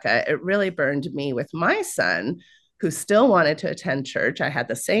son, Rebecca, it really burned me with my son, who still wanted to attend church. I had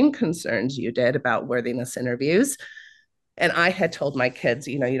the same concerns you did about worthiness interviews. And I had told my kids,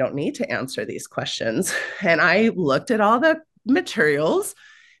 you don't need to answer these questions. And I looked at all the materials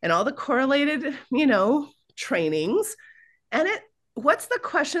and all the correlated, trainings. And what's the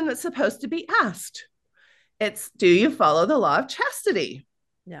question that's supposed to be asked? It's, do you follow the law of chastity?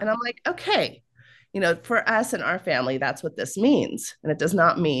 Yeah. And I'm like, okay, for us and our family, that's what this means. And it does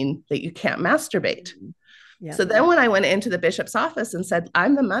not mean that you can't masturbate. Yeah. So then when I went into the bishop's office and said,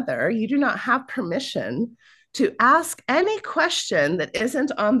 I'm the mother, you do not have permission to ask any question that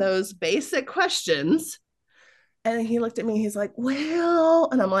isn't on those basic questions. And he looked at me, he's like, well,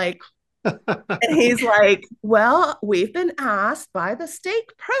 and I'm like, and he's like, well, we've been asked by the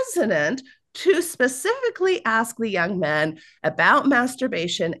stake president to specifically ask the young men about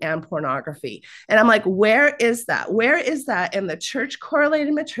masturbation and pornography. And I'm like, where is that? Where is that in the church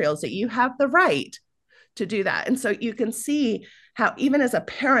correlated materials that you have the right to do that? And so you can see how even as a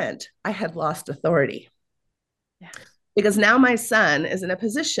parent, I had lost authority. Yeah. Because now my son is in a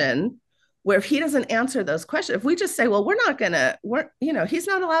position where if he doesn't answer those questions, if we just say, well, he's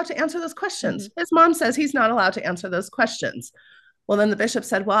not allowed to answer those questions. Mm-hmm. His mom says he's not allowed to answer those questions. Well, then the bishop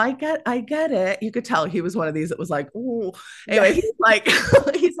said, well, I get it. You could tell he was one of these that was like, oh, anyway, he's like,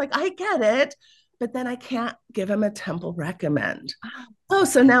 I get it, but then I can't give him a temple recommend. Oh,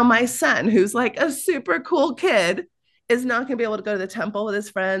 so now my son, who's like a super cool kid, is not going to be able to go to the temple with his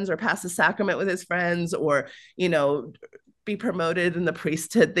friends or pass the sacrament with his friends or, be promoted in the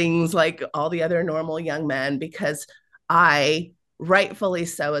priesthood, things like all the other normal young men, because I, rightfully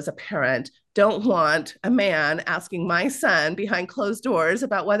so as a parent, don't want a man asking my son behind closed doors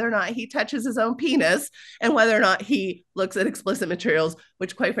about whether or not he touches his own penis and whether or not he looks at explicit materials,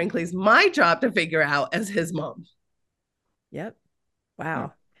 which quite frankly is my job to figure out as his mom. Yep.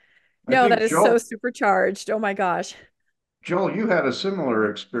 Wow. No, that is so supercharged. Oh my gosh. Joel, you had a similar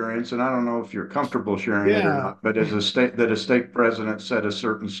experience, and I don't know if you're comfortable sharing it or not, but as a stake president set a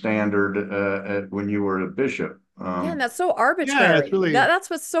certain standard when you were a bishop. Yeah, and that's so arbitrary. That's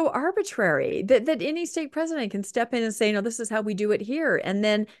what's so arbitrary, that any stake president can step in and say, no, this is how we do it here. And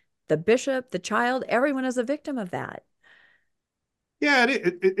then the bishop, the child, everyone is a victim of that. Yeah,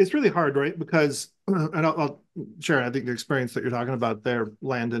 it's really hard, right? Because, and I'll share, I think, the experience that you're talking about there,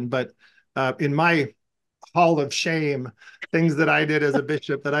 Landon, but in my hall of shame, things that I did as a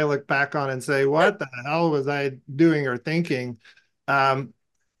bishop that I look back on and say, what the hell was I doing or thinking?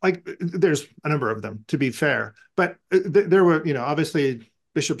 Like there's a number of them, to be fair, but there were, obviously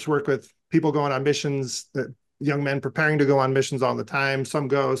bishops work with people going on missions, young men preparing to go on missions all the time. Some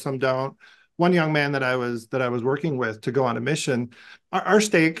go, some don't. One young man that I was working with to go on a mission, our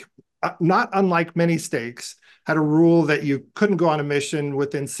stake, not unlike many stakes, had a rule that you couldn't go on a mission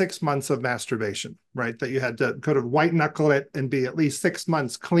within 6 months of masturbation, right? That you had to kind of white knuckle it and be at least 6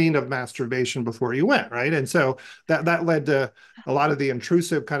 months clean of masturbation before you went, right? And so that led to a lot of the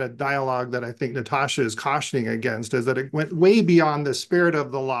intrusive kind of dialogue that I think Natasha is cautioning against, is that it went way beyond the spirit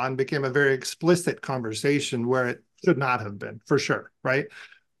of the law and became a very explicit conversation where it should not have been, for sure, right?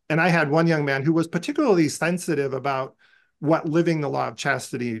 And I had one young man who was particularly sensitive about what living the law of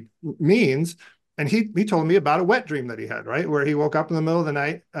chastity means. And he told me about a wet dream that he had, right, where he woke up in the middle of the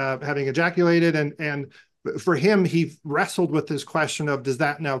night having ejaculated, and for him, he wrestled with this question of, does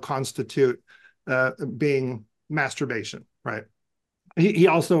that now constitute being masturbation, right? He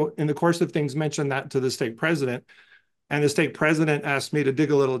also, in the course of things, mentioned that to the stake president, and the stake president asked me to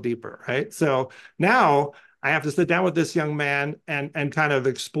dig a little deeper, right? So now I have to sit down with this young man and kind of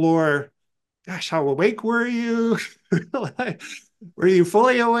explore, gosh, how awake were you? Like, were you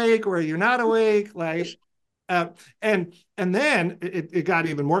fully awake? Were you not awake? Like, uh, and then it got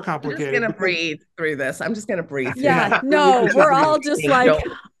even more I'm just complicated gonna because breathe through this. I'm just gonna breathe through Yeah, this. no, we're all Breathing, just like,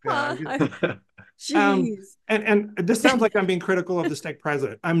 Joel. yeah. jeez. And this sounds like I'm being critical of the stake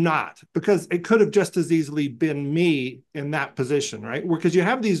president. I'm not, because it could have just as easily been me in that position, right? Because you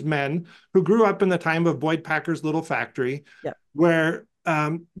have these men who grew up in the time of Boyd Packer's little factory, Yep. where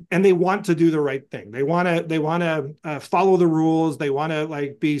and they want to do the right thing. They want to follow the rules. They want to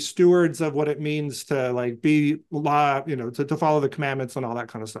like be stewards of what it means to like be law, to follow the commandments and all that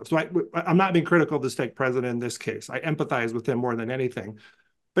kind of stuff. So I'm not being critical of the stake president in this case. I empathize with him more than anything.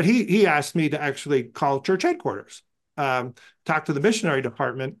 But he asked me to actually call church headquarters, talk to the missionary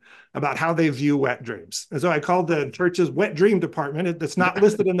department about how they view wet dreams. And so I called the church's wet dream department. It's not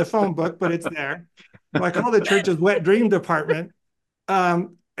listed in the phone book, but it's there. So I called the church's wet dream department.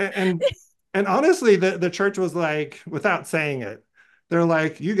 And honestly, the church was like, without saying it, they're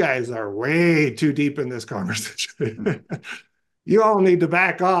like, you guys are way too deep in this conversation. You all need to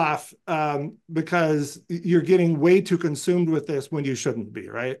back off because you're getting way too consumed with this when you shouldn't be,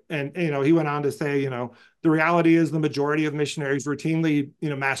 right? And he went on to say, the reality is the majority of missionaries routinely,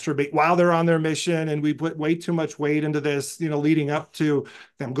 masturbate while they're on their mission, and we put way too much weight into this, leading up to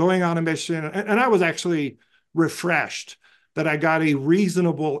them going on a mission. And I was actually refreshed that I got a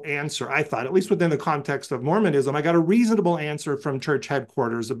reasonable answer. I thought, at least within the context of Mormonism, I got a reasonable answer from church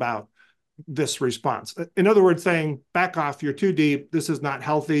headquarters about this response. In other words, saying, back off, you're too deep. This is not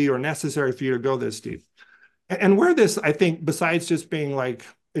healthy or necessary for you to go this deep. And where this, I think, besides just being like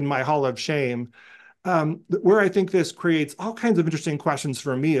in my hall of shame, where I think this creates all kinds of interesting questions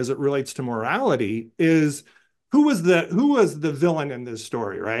for me as it relates to morality is, who was the villain in this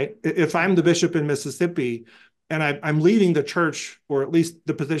story, right? If I'm the bishop in Mississippi and I'm leaving the church, or at least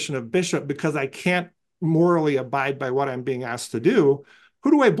the position of bishop, because I can't morally abide by what I'm being asked to do,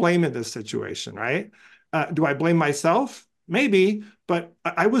 who do I blame in this situation, right? Do I blame myself? Maybe, but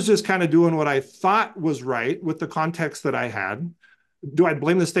I was just kind of doing what I thought was right with the context that I had. Do I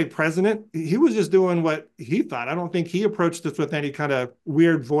blame the stake president? He was just doing what he thought. I don't think he approached this with any kind of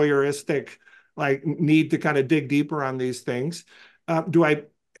weird voyeuristic like need to kind of dig deeper on these things.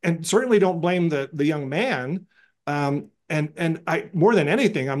 And certainly don't blame the young man. And I, more than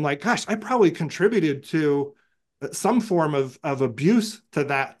anything, I'm like, gosh, I probably contributed to some form of abuse to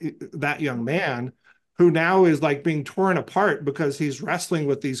that young man, who now is like being torn apart because he's wrestling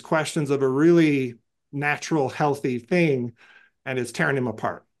with these questions of a really natural, healthy thing, and it's tearing him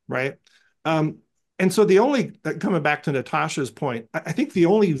apart, right? And so coming back to Natasha's point, I think the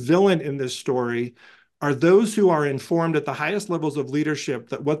only villain in this story are those who are informed at the highest levels of leadership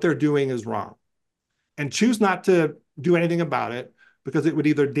that what they're doing is wrong and choose not to do anything about it, because it would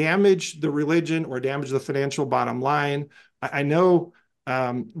either damage the religion or damage the financial bottom line. I know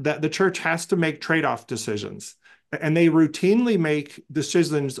that the church has to make trade-off decisions, and they routinely make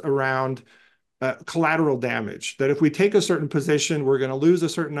decisions around collateral damage, that if we take a certain position, we're going to lose a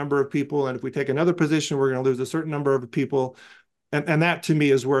certain number of people, and if we take another position, we're going to lose a certain number of people. And that, to me,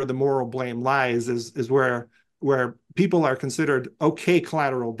 is where the moral blame lies, is where people are considered okay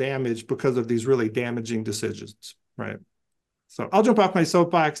collateral damage because of these really damaging decisions, right? So I'll jump off my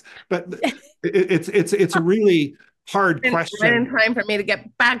soapbox, but it's a really hard question. Right in time for me to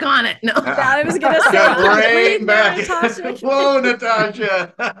get back on it. No, I was going to say, right back. Natasha. Whoa,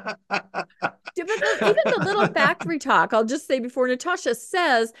 Natasha. But even the little factory talk, I'll just say before Natasha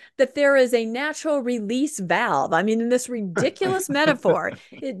says that there is a natural release valve. I mean, in this ridiculous metaphor,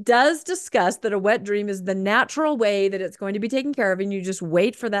 it does discuss that a wet dream is the natural way that it's going to be taken care of, and you just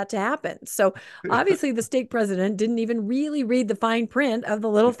wait for that to happen. So obviously the stake president didn't even really read the fine print of the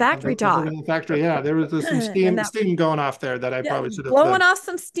little factory talk. The factory, yeah. There was some steam going off there that I probably should have blowing off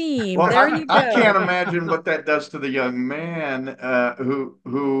some steam. Well, there you go. I can't imagine what that does to the young man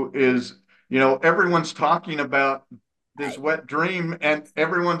who is, everyone's talking about this wet dream and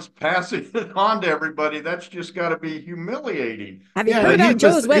everyone's passing it on to everybody. That's just got to be humiliating. Have you heard about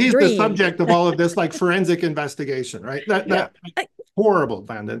Joe's wet dream? He's the subject of all of this like forensic investigation, right? That horrible,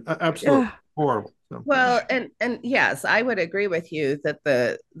 Landon. Absolutely horrible. So. Well, and yes, I would agree with you that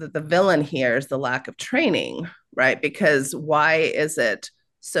the villain here is the lack of training, right? Because why is it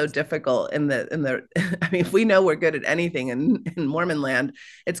so difficult in the I mean, if we know we're good at anything in Mormon land,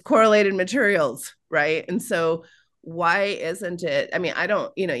 it's correlated materials, right? And so why isn't it? I mean, I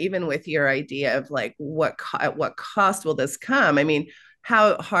don't, even with your idea of like at what cost will this come? I mean,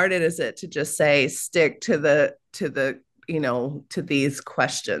 how hard is it to just say stick to these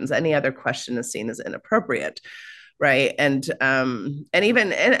questions? Any other question is seen as inappropriate, right? And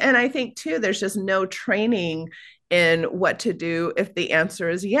I think too, there's just no training in what to do if the answer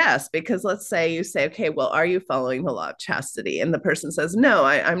is yes. Because let's say you say, okay, well, are you following the law of chastity? And the person says, no,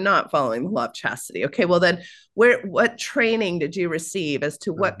 I'm not following the law of chastity. Okay, well then what training did you receive as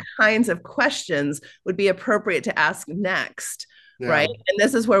to what kinds of questions would be appropriate to ask next? Yeah. Right. And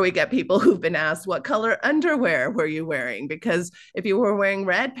this is where we get people who've been asked, what color underwear were you wearing? Because if you were wearing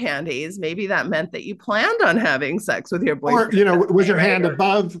red panties, maybe that meant that you planned on having sex with your boyfriend. Or, was your hand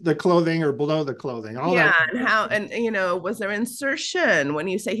above the clothing or below the clothing? All that. And was there insertion when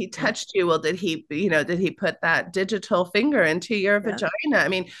you say he touched you? Well, did he put that digital finger into your vagina? I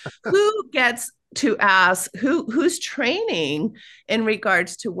mean, who gets to ask who's training in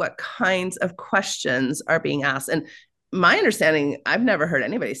regards to what kinds of questions are being asked? And my understanding, I've never heard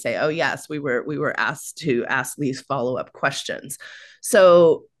anybody say, oh yes, we were asked to ask these follow-up questions.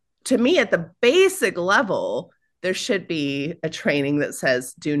 So to me, at the basic level, there should be a training that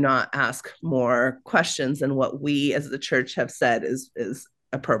says do not ask more questions than what we as the church have said is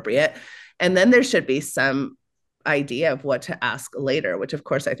appropriate. And then there should be some idea of what to ask later, which of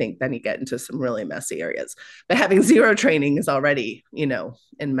course I think then you get into some really messy areas. But having zero training is already,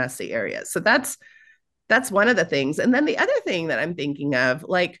 in messy areas. So that's one of the things. And then the other thing that I'm thinking of,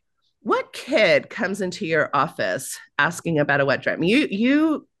 like, what kid comes into your office asking about a wet dream?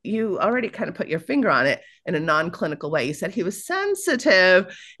 You already kind of put your finger on it in a non-clinical way. You said he was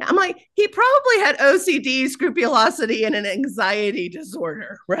sensitive. I'm like, he probably had OCD, scrupulosity, and an anxiety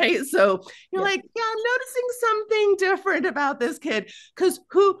disorder, right? So you're like, yeah, I'm noticing something different about this kid, because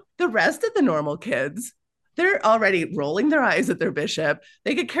the rest of the normal kids, they're already rolling their eyes at their bishop.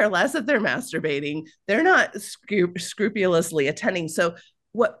 They could care less if they're masturbating. They're not scrupulously attending. So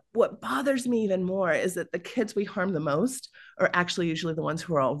what bothers me even more is that the kids we harm the most are actually usually the ones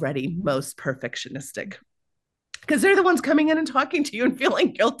who are already most perfectionistic, because they're the ones coming in and talking to you and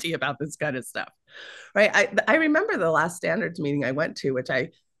feeling guilty about this kind of stuff, right? I remember the last standards meeting I went to, which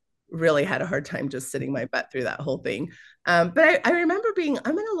I really had a hard time just sitting my butt through that whole thing. But I remember I'm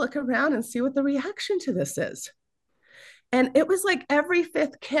going to look around and see what the reaction to this is. And it was like every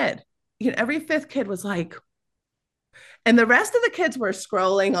fifth kid was like, and the rest of the kids were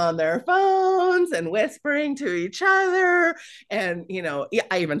scrolling on their phones and whispering to each other. And,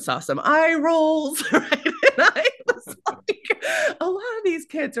 I even saw some eye rolls, right? And I was like, a lot of these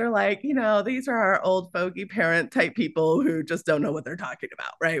kids are like, these are our old fogey parent type people who just don't know what they're talking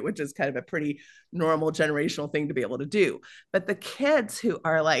about, right? Which is kind of a pretty normal generational thing to be able to do. But the kids who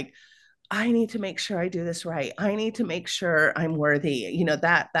are like, I need to make sure I do this right. I need to make sure I'm worthy.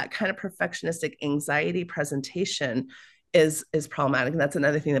 That kind of perfectionistic anxiety presentation is problematic. And that's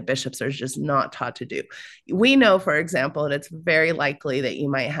another thing that bishops are just not taught to do. We know, for example, that it's very likely that you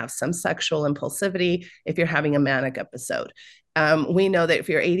might have some sexual impulsivity if you're having a manic episode. We know that if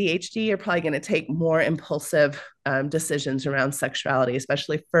you're ADHD, you're probably going to take more impulsive decisions around sexuality,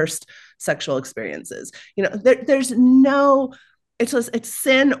 especially first sexual experiences. There's no, it's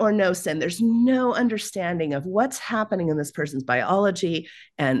sin or no sin. There's no understanding of what's happening in this person's biology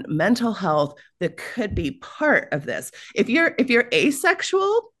and mental health that could be part of this. If you're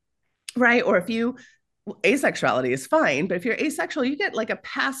asexual, right, or asexuality is fine, but if you're asexual, you get like a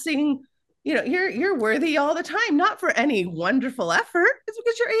passing, you're worthy all the time, not for any wonderful effort. It's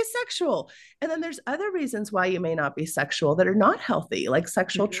because you're asexual. And then there's other reasons why you may not be sexual that are not healthy, like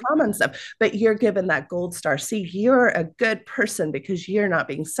sexual trauma and stuff, but you're given that gold star. See, you're a good person because you're not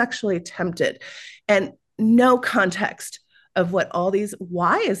being sexually tempted. And no context of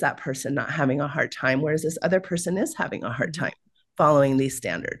why is that person not having a hard time, whereas this other person is having a hard time following these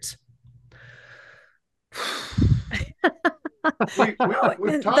standards. We've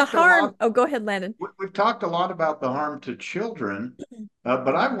talked a lot. Oh, go ahead, Landon. We've talked a lot about the harm to children,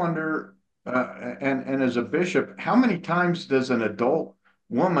 but I wonder, and as a bishop, how many times does an adult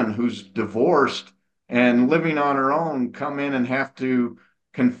woman who's divorced and living on her own come in and have to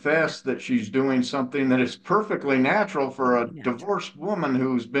confess that she's doing something that is perfectly natural for a divorced woman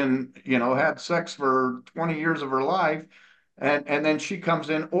who's been, had sex for 20 years of her life, and then she comes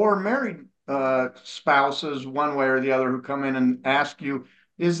in, or married spouses one way or the other who come in and ask you,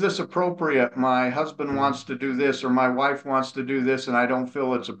 is this appropriate? My husband wants to do this, or my wife wants to do this, and I don't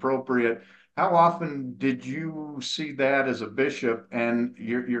feel it's appropriate. how often did you see that as a bishop, and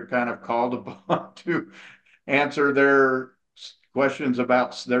you're kind of called upon to answer their questions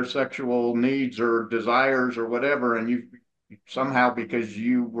about their sexual needs or desires or whatever, and you somehow, because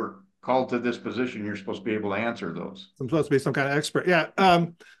you were called to this position, you're supposed to be able to answer those. I'm supposed to be some kind of expert. Yeah.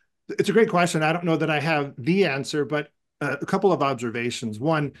 It's a great question. I don't know that I have the answer, but a couple of observations.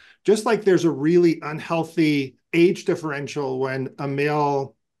 One, just like there's a really unhealthy age differential when a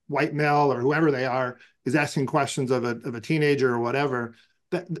male, white male, or whoever they are, is asking questions of a teenager or whatever,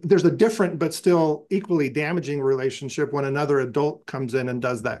 that there's a different but still equally damaging relationship when another adult comes in and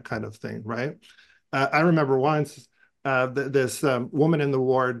does that kind of thing, right? I remember once this woman in the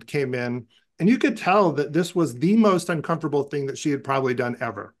ward came in, and you could tell that this was the most uncomfortable thing that she had probably done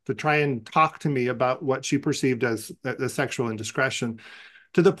ever, to try and talk to me about what she perceived as sexual indiscretion,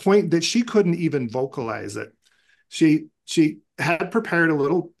 to the point that she couldn't even vocalize it. She had prepared a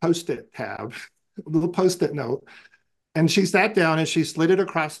little Post-it tab, a little Post-it note, and she sat down and she slid it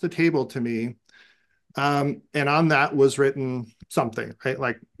across the table to me. And on that was written something, right?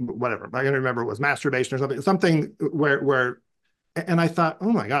 Like whatever. I can remember it was masturbation or something where, and I thought,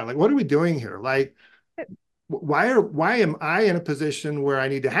 oh my God, like, what are we doing here? Like, why am I in a position where I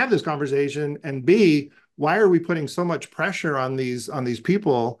need to have this conversation? And B, why are we putting so much pressure on these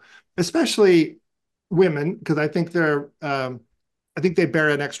people, especially women? Because I think they bear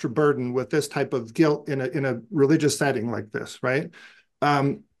an extra burden with this type of guilt in a religious setting like this, right?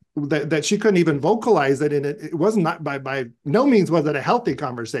 That she couldn't even vocalize it, and it wasn't, not by no means was it a healthy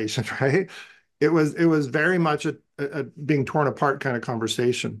conversation, right? It was very much a being torn apart kind of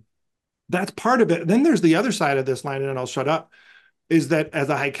conversation. That's part of it. Then there's the other side of this line, and then I'll shut up, is that as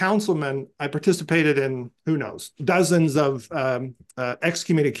a high councilman, I participated in, who knows, dozens of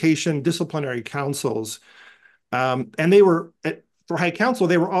excommunication disciplinary councils. And they were, for high council,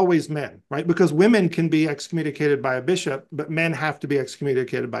 they were always men, right? Because women can be excommunicated by a bishop, but men have to be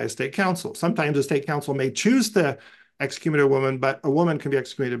excommunicated by a state council. Sometimes a state council may choose to excommunicate a woman, but a woman can be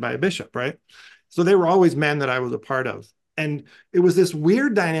excommunicated by a bishop, right? So they were always men that I was a part of. And it was this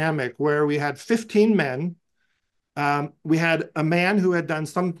weird dynamic where we had 15 men. We had a man who had done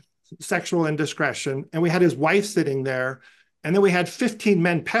some sexual indiscretion, and we had his wife sitting there. And then we had 15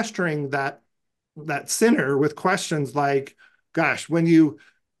 men pestering that sinner with questions like, gosh, when you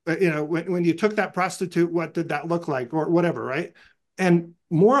took that prostitute, what did that look like, or whatever, right? And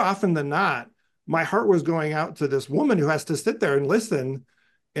more often than not, my heart was going out to this woman who has to sit there and listen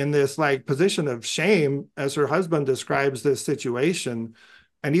in this like position of shame as her husband describes this situation.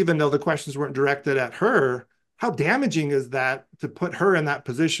 And even though the questions weren't directed at her, how damaging is that to put her in that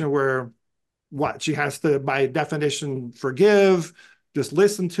position where what she has to, by definition, forgive, just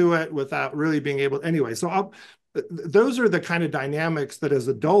listen to it without really being able. Anyway, so those are the kind of dynamics that as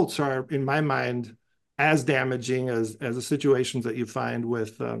adults are, in my mind, as damaging as the situations that you find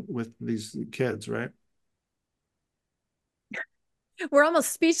with these kids, right? We're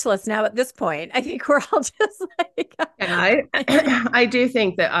almost speechless now at this point. I think we're all just like, and I do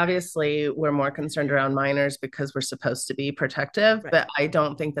think that obviously we're more concerned around minors because we're supposed to be protective, right. But I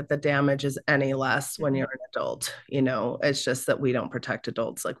don't think that the damage is any less when you're an adult. It's just that we don't protect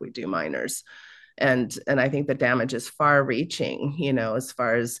adults like we do minors. And I think the damage is far reaching, as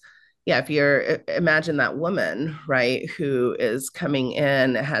far as, if imagine that woman, right, who is coming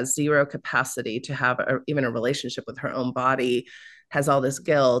in, has zero capacity to have even a relationship with her own body, has all this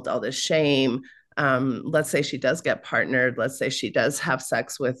guilt, all this shame. Let's say she does get partnered. Let's say she does have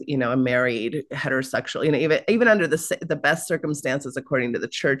sex with, a married heterosexual, even under the best circumstances, according to the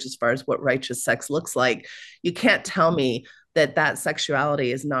church, as far as what righteous sex looks like, you can't tell me that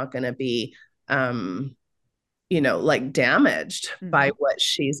sexuality is not going to be, like damaged by what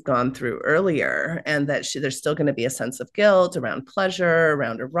she's gone through earlier, and that there's still going to be a sense of guilt around pleasure,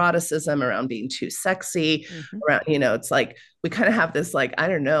 around eroticism, around being too sexy, around, it's like, we kind of have this, like, I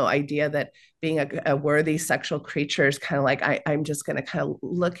don't know, idea that being a worthy sexual creature is kind of like, I'm just going to kind of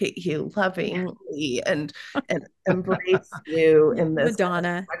look at you lovingly and embrace you in this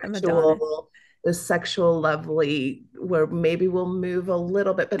Madonna, this sexual lovely, where maybe we'll move a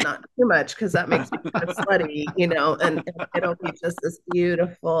little bit, but not too much, because that makes me kind of slutty, and it'll be just this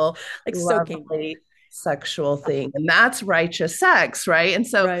beautiful, like lovely sexual thing. And that's righteous sex, right? And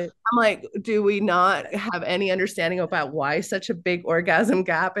so I'm like, do we not have any understanding about why such a big orgasm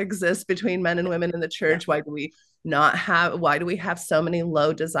gap exists between men and women in the church? Why do we have so many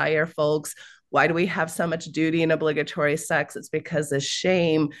low desire folks? Why do we have so much duty and obligatory sex? It's because the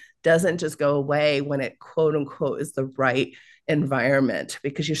shame doesn't just go away when it, quote unquote, is the right environment,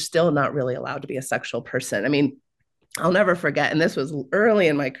 because you're still not really allowed to be a sexual person. I mean, I'll never forget. And this was early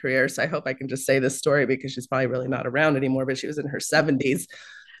in my career. So I hope I can just say this story because she's probably really not around anymore, but she was in her 70s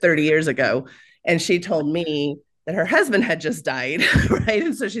 30 years ago. And she told me that her husband had just died, right?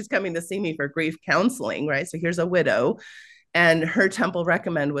 And so she's coming to see me for grief counseling, right? So here's a widow, and her temple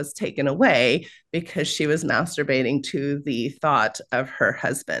recommend was taken away because she was masturbating to the thought of her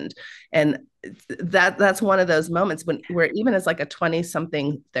husband. And that's one of those moments when where even as like a 20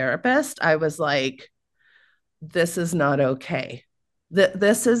 something therapist, I was like, this is not okay.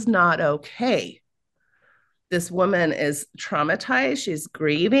 This is not okay. This woman is traumatized. She's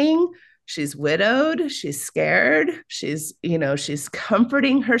grieving. She's widowed. She's scared. She's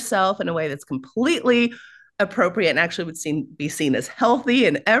comforting herself in a way that's completely appropriate and actually be seen as healthy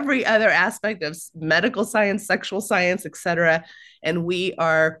in every other aspect of medical science, sexual science, etc. And we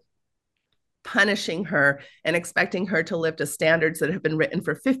are punishing her and expecting her to live to standards that have been written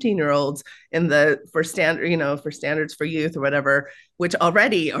for 15-year-olds for standards for youth or whatever, which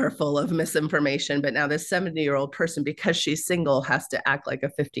already are full of misinformation. But now this 70-year-old person, because she's single, has to act like a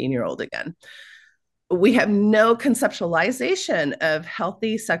 15-year-old again. We have no conceptualization of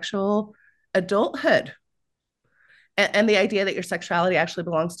healthy sexual adulthood, and the idea that your sexuality actually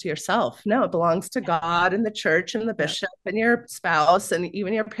belongs to yourself. No, it belongs to God and the church and the bishop and your spouse and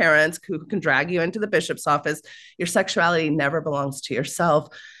even your parents who can drag you into the bishop's office. Your sexuality never belongs to yourself.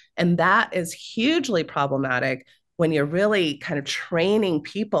 And that is hugely problematic when you're really kind of training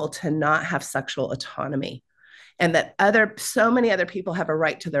people to not have sexual autonomy, and that so many other people have a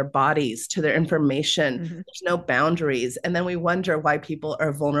right to their bodies, to their information. Mm-hmm. There's no boundaries. And then we wonder why people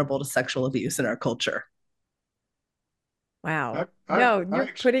are vulnerable to sexual abuse in our culture. Wow. No, you're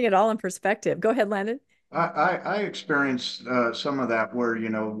putting it all in perspective. Go ahead, Landon. I experienced some of that where,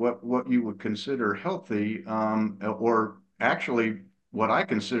 what you would consider healthy, or actually what I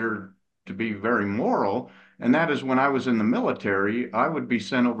consider to be very moral. And that is when I was in the military, I would be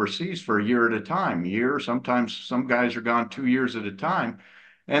sent overseas for a year at a time, sometimes some guys are gone 2 years at a time.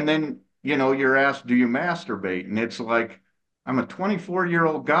 And then, you're asked, do you masturbate? And it's like, I'm a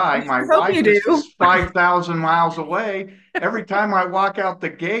 24-year-old guy. My wife is 5,000 miles away. Every time I walk out the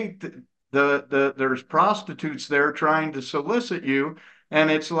gate, there's prostitutes there trying to solicit you.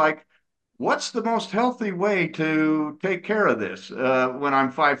 And it's like, what's the most healthy way to take care of this when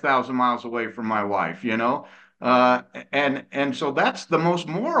I'm 5,000 miles away from my wife, Uh, and so that's the most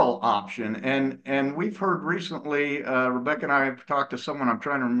moral option. And we've heard recently, Rebecca and I have talked to someone.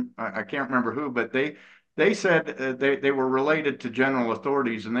 I can't remember who, but they said they were related to general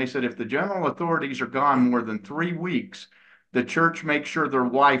authorities, and they said if the general authorities are gone more than 3 weeks, the church makes sure their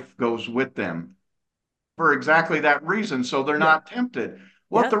wife goes with them for exactly that reason, so they're not tempted.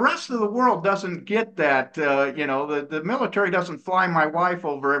 Well, if the rest of the world doesn't get that, the military doesn't fly my wife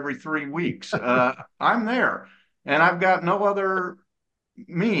over every 3 weeks. I'm there, and I've got no other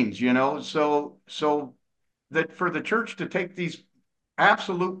means, so that for the church to take these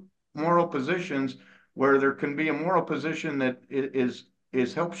absolute moral positions where there can be a moral position that is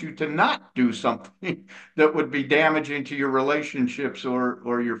helps you to not do something that would be damaging to your relationships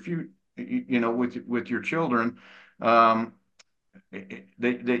or your future, with your children, that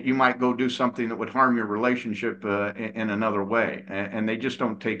you might go do something that would harm your relationship in another way, and they just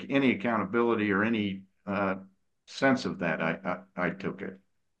don't take any accountability or any sense of that. I took it.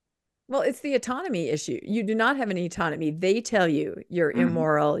 Well, it's the autonomy issue. You do not have any autonomy. They tell you you're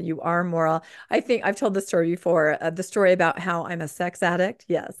immoral, you are moral. I think I've told the story before, the story about how I'm a sex addict.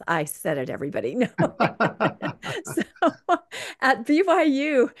 Yes, I said it, everybody. No. So at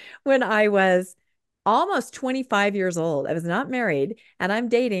BYU, when I was almost 25 years old, I was not married, and I'm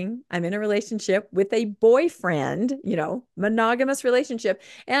in a relationship with a boyfriend, monogamous relationship,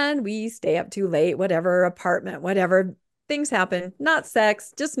 and we stay up too late, whatever, apartment, whatever. Things happen, not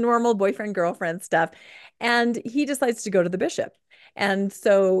sex, just normal boyfriend, girlfriend stuff. And he decides to go to the bishop. And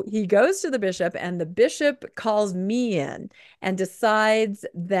so he goes to the bishop, and the bishop calls me in and decides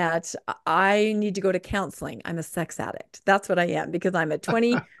that I need to go to counseling. I'm a sex addict. That's what I am, because I'm a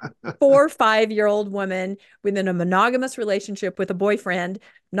 24, 5-year-old woman within a monogamous relationship with a boyfriend,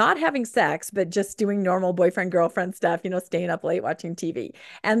 not having sex, but just doing normal boyfriend, girlfriend stuff, staying up late watching TV.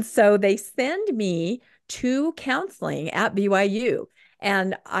 And so they send me to counseling at BYU.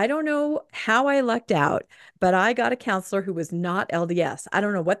 And I don't know how I lucked out, but I got a counselor who was not LDS. I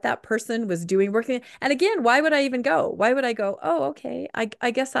don't know what that person was doing working. And again, why would I even go? Why would I go? Oh, okay.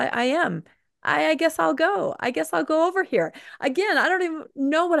 I guess I am. I guess I'll go. I guess I'll go over here. Again, I don't even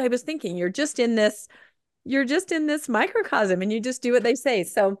know what I was thinking. You're just in this microcosm, and you just do what they say.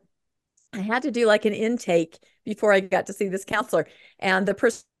 So I had to do like an intake before I got to see this counselor. And the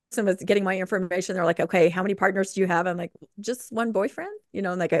person was getting my information. They're like, okay, how many partners do you have? I'm like, just one boyfriend,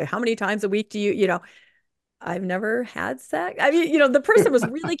 and like, how many times a week do you, I've never had sex. I mean, the person was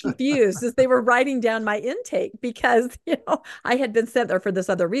really confused as they were writing down my intake because, I had been sent there for this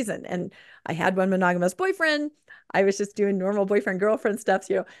other reason. And I had one monogamous boyfriend. I was just doing normal boyfriend girlfriend stuff.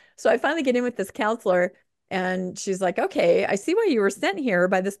 So I finally get in with this counselor and she's like, okay, I see why you were sent here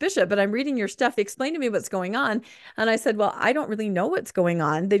by this bishop, but I'm reading your stuff. Explain to me what's going on. And I said, well, I don't really know what's going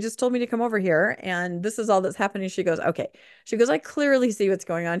on. They just told me to come over here and this is all that's happening. She goes, okay. She goes, I clearly see what's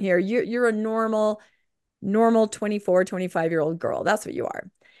going on here. You're a normal 24, 25-year-old girl. That's what you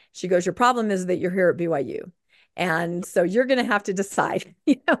are. She goes, your problem is that you're here at BYU. And so you're going to have to decide,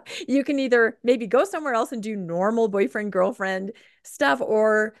 you can either maybe go somewhere else and do normal boyfriend, girlfriend stuff,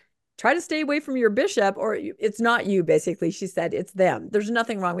 or try to stay away from your bishop, or it's not you, basically. She said, it's them. There's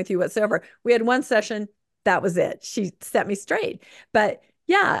nothing wrong with you whatsoever. We had one session. That was it. She set me straight. But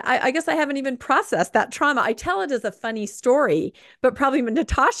yeah, I guess I haven't even processed that trauma. I tell it as a funny story, but probably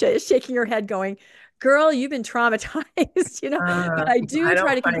Natasha is shaking her head going, girl, you've been traumatized, but I do I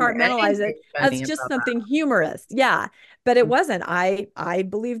try don't to find compartmentalize anything it as funny just about that. something humorous. Yeah. But it wasn't. I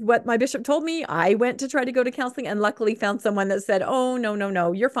believed what my bishop told me. I went to try to go to counseling and luckily found someone that said, oh, no, no,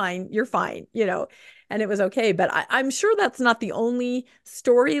 no, you're fine. You're fine, and it was okay. But I'm sure that's not the only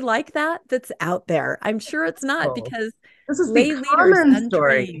story like that that's out there. I'm sure it's not Oh, because this is the lay leaders, common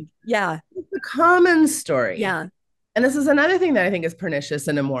story. untrained. Yeah. It's the common story. Yeah. And this is another thing that I think is pernicious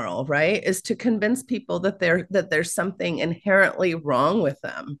and immoral, right? Is to convince people that there's something inherently wrong with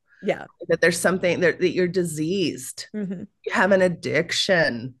them, Yeah. that there's something that you're diseased, Mm-hmm. you have an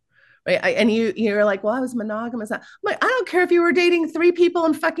addiction, right? And you're like, well, I was monogamous. I'm like, I don't care if you were dating 3 people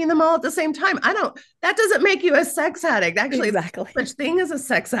and fucking them all at the same time. That doesn't make you a sex addict. Actually, Exactly. such thing as a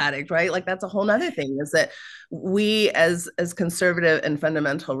sex addict, right? Like that's a whole nother thing. Is that we as conservative and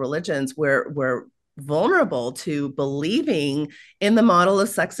fundamental religions, we're vulnerable to believing in the model of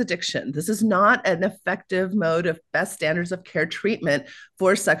sex addiction. This is not an effective mode of best standards of care treatment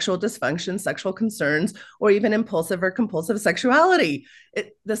for sexual dysfunction, sexual concerns, or even impulsive or compulsive sexuality.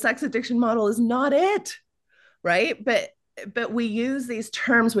 The sex addiction model is not it, right? But we use these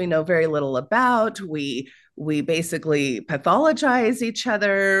terms we know very little about. We basically pathologize each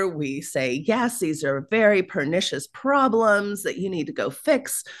other. We say, yes, these are very pernicious problems that you need to go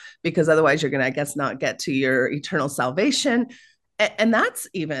fix because otherwise you're going to, I guess, not get to your eternal salvation. And that's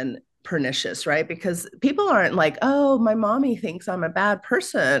even pernicious, right? Because people aren't like, oh, my mommy thinks I'm a bad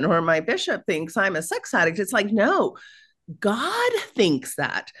person or my bishop thinks I'm a sex addict. It's like, no, God thinks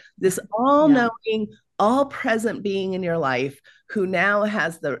that. This all Yeah. knowing, all present being in your life who now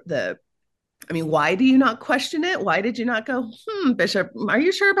has I mean, why do you not question it? Why did you not go, Bishop, are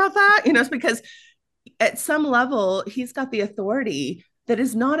you sure about that? It's because at some level, he's got the authority that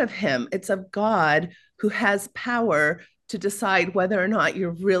is not of him, it's of God who has power to decide whether or not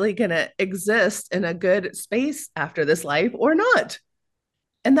you're really going to exist in a good space after this life or not.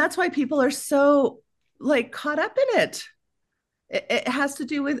 And that's why people are so like caught up in it. It has to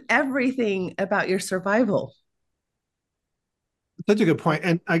do with everything about your survival. Such a good point.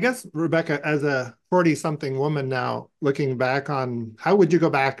 And I guess, Rebecca, as a 40-something woman now, looking back on how would you go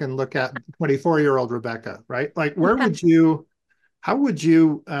back and look at 24-year-old Rebecca, right? Like, where would you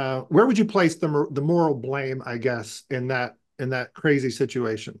place the moral blame, I guess, in that crazy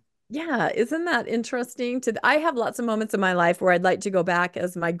situation? Yeah, isn't that interesting? I have lots of moments in my life where I'd like to go back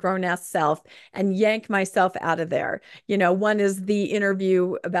as my grown-ass self and yank myself out of there. One is the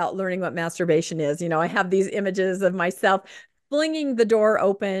interview about learning what masturbation is. I have these images of myself flinging the door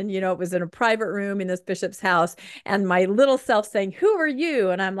open. It was in a private room in this bishop's house, and my little self saying, "Who are you?"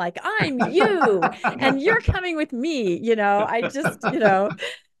 And I'm like, "I'm you, and you're coming with me." I just,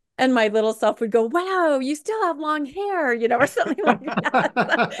 and my little self would go, "Wow, you still have long hair," or something like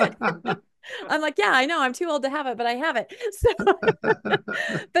that. I'm like, yeah, I know I'm too old to have it, but I have it. So,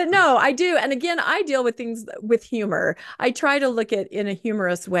 but no, I do. And again, I deal with things with humor. I try to look at in a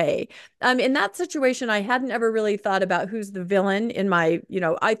humorous way. In that situation, I hadn't ever really thought about who's the villain in my,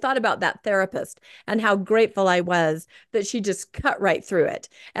 I thought about that therapist and how grateful I was that she just cut right through it.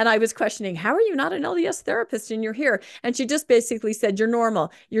 And I was questioning, how are you not an LDS therapist and you're here? And she just basically said, you're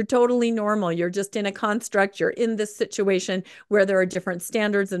normal. You're totally normal. You're just in a construct. You're in this situation where there are different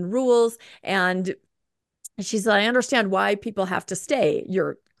standards and rules. And she said, I understand why people have to stay.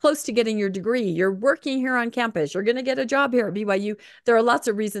 You're close to getting your degree. You're working here on campus. You're going to get a job here at BYU. There are lots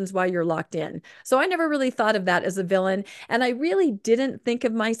of reasons why you're locked in. So I never really thought of that as a villain. And I really didn't think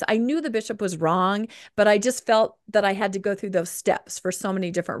of myself. I knew the bishop was wrong, but I just felt that I had to go through those steps for so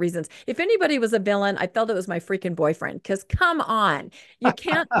many different reasons. If anybody was a villain, I felt it was my freaking boyfriend. Because come on, you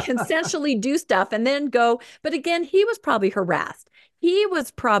can't consensually do stuff and then go. But again, he was probably harassed. He was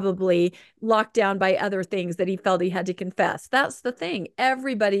probably locked down by other things that he felt he had to confess. That's the thing.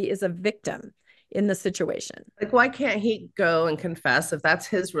 Everybody is a victim in the situation. Like, why can't he go and confess if that's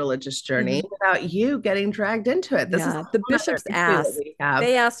his religious journey without you getting dragged into it? This is Yeah, the bishops ask. we have.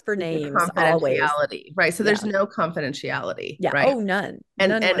 They ask for The names always. confidentiality, right? So there's no confidentiality, Yeah. right? Oh, none. And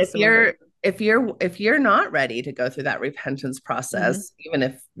None and whatsoever. if you're not ready to go through that repentance process, even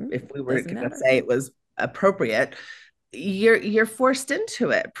if we were Doesn't going to matter. say it was appropriate, you're forced into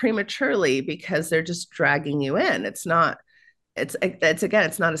it prematurely because they're just dragging you in. It's not. It's again,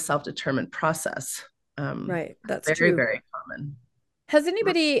 it's not a self-determined process. Right. That's Very, true. very common. Has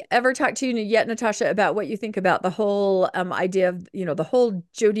anybody ever talked to you yet, Natasha, about what you think about the whole idea of, the whole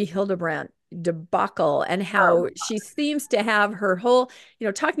Jody Hildebrandt debacle and how she seems to have her whole,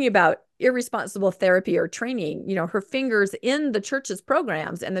 talking about irresponsible therapy or training, her fingers in the church's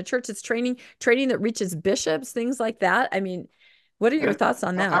programs and the church's training that reaches bishops, things like that. I mean, what are your And thoughts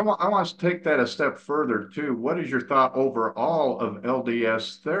on that? I want to take that a step further too. What is your thought overall of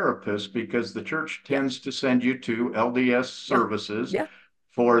LDS therapists? Because the church Yeah. tends to send you to LDS Yeah. services Yeah.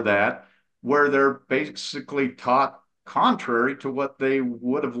 for that, where they're basically taught contrary to what they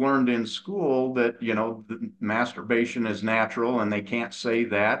would have learned in school, that, masturbation is natural and they can't say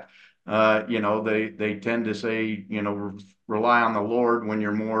that. They tend to say, rely on the Lord when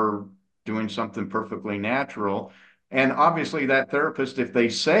you're more doing something perfectly natural. And obviously, that therapist, if they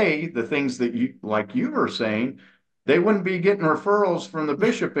say the things that you, like you were saying, they wouldn't be getting referrals from the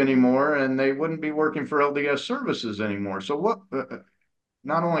bishop anymore, and they wouldn't be working for LDS services anymore. So,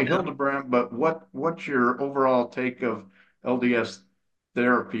 not only Hildebrand, but what's your overall take of LDS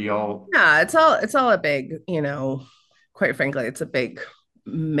therapy? Yeah, it's all a big, quite frankly, it's a big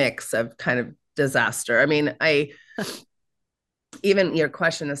mix of kind of disaster. I mean, I even your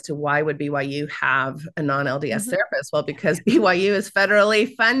question as to why would BYU have a non-LDS therapist? Well, because BYU is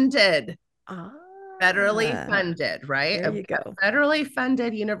federally funded. Ah, Federally funded, right? There you go. Federally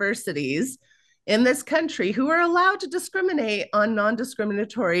funded universities in this country who are allowed to discriminate on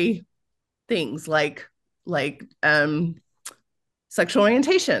non-discriminatory things like sexual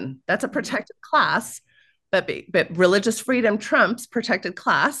orientation. That's a protected class, but religious freedom trumps protected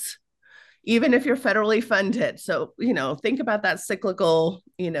class, even if you're federally funded. So, think about that cyclical,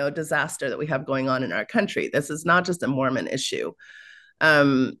 disaster that we have going on in our country. This is not just a Mormon issue.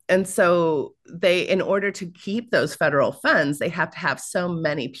 And so in order to keep those federal funds, they have to have so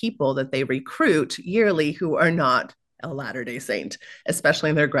many people that they recruit yearly who are not a Latter-day Saint, especially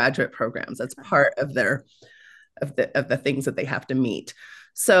in their graduate programs. That's part of the things that they have to meet.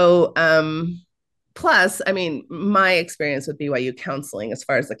 So, plus, I mean, my experience with BYU counseling, as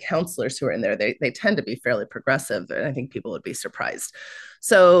far as the counselors who are in there, they tend to be fairly progressive, and I think people would be surprised.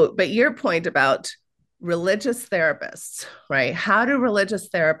 So, but your point about religious therapists, right? How do religious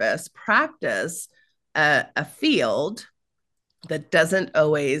therapists practice a field that doesn't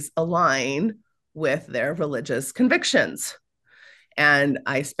always align with their religious convictions? And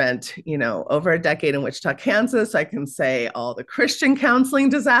I spent, over a decade in Wichita, Kansas. I can say all the Christian counseling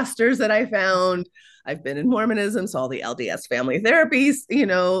disasters that I found. I've been in Mormonism, so all the LDS family therapies,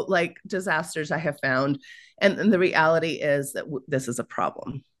 like disasters I have found. And the reality is that this is a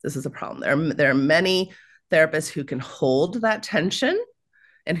problem. This is a problem. There are many therapists who can hold that tension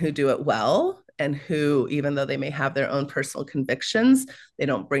and who do it well, and who, even though they may have their own personal convictions, they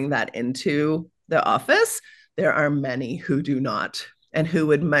don't bring that into the office. There are many who do not, and who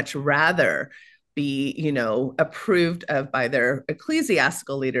would much rather be, approved of by their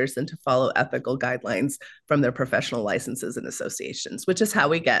ecclesiastical leaders than to follow ethical guidelines from their professional licenses and associations, which is how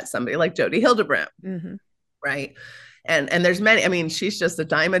we get somebody like Jody Hildebrandt, right? And there's many. I mean, she's just a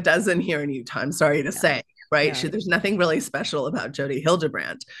dime a dozen here in Utah. I'm sorry to say, right? There's nothing really special about Jody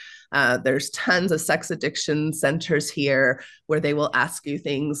Hildebrandt. There's tons of sex addiction centers here where they will ask you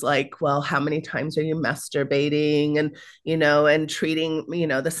things like, well, how many times are you masturbating? And, and treating,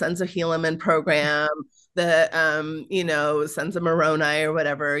 the Sons of Helaman program, the, Sons of Moroni or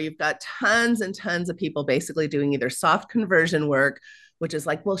whatever. You've got tons and tons of people basically doing either soft conversion work which is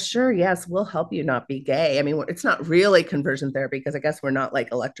like, well, sure, yes, we'll help you not be gay. I mean, it's not really conversion therapy because I guess we're not like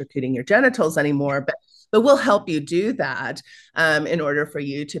electrocuting your genitals anymore, but we'll help you do that in order for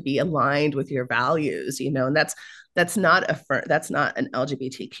you to be aligned with your values, and that's not that's not an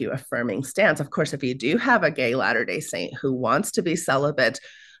LGBTQ affirming stance. Of course, if you do have a gay Latter-day Saint who wants to be celibate,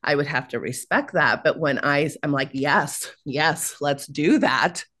 I would have to respect that. But when I'm like, yes, let's do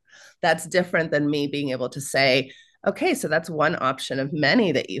that, that's different than me being able to say, okay, so that's one option of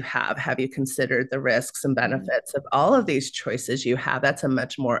many that you have. Have you considered the risks and benefits of all of these choices you have? That's a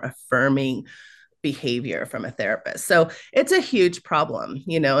much more affirming behavior from a therapist. So it's a huge problem,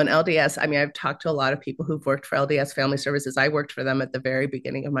 and LDS, I mean, I've talked to a lot of people who've worked for LDS Family Services. I worked for them at the very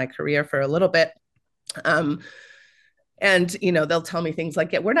beginning of my career for a little bit. And, they'll tell me things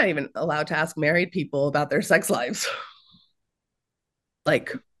like, yeah, we're not even allowed to ask married people about their sex lives.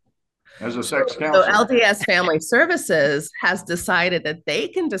 Like, as a sex so counselor. LDS Family Services has decided that they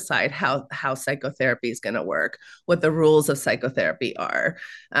can decide how psychotherapy is going to work, what the rules of psychotherapy are.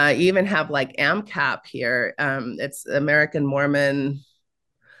 You even have like AMCAP here. It's American Mormon.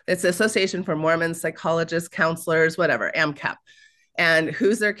 It's the Association for Mormon Psychologists, Counselors, whatever, AMCAP. And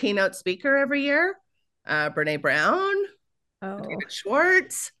who's their keynote speaker every year? Brene Brown, David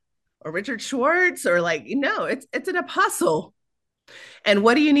Schwartz, or Richard Schwartz, or like, it's an apostle. And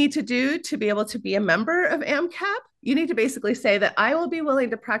what do you need to do to be able to be a member of AMCAP? You need to basically say that I will be willing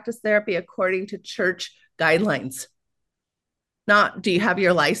to practice therapy according to church guidelines. Not, do you have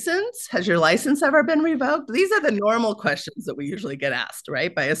your license? Has your license ever been revoked? These are the normal questions that we usually get asked,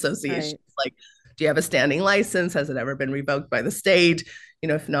 right? By associations. Right. Like, do you have a standing license? Has it ever been revoked by the state?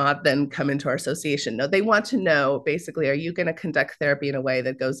 If not, then come into our association. No, they want to know basically, are you going to conduct therapy in a way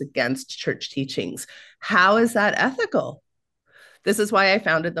that goes against church teachings? How is that ethical? This is why I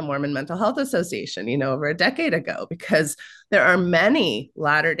founded the Mormon Mental Health Association, over a decade ago, because there are many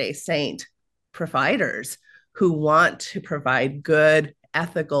Latter-day Saint providers who want to provide good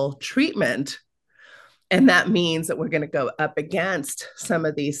ethical treatment. And that means that we're going to go up against some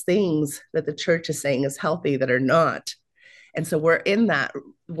of these things that the church is saying is healthy that are not. And so we're in that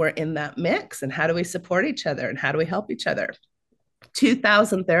mix. And how do we support each other? And how do we help each other?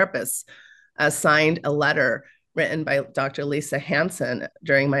 2,000 therapists signed a letter written by Dr. Lisa Hansen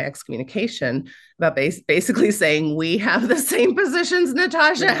during my excommunication about basically saying we have the same positions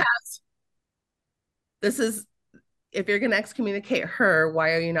Natasha has. This is, if you're going to excommunicate her,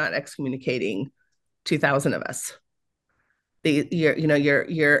 why are you not excommunicating 2,000 of us?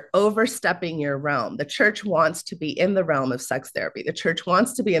 You're overstepping your realm. The church wants to be in the realm of sex therapy. The church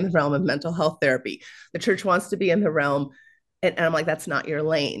wants to be in the realm of mental health therapy. The church wants to be in the realm, and I'm like, that's not your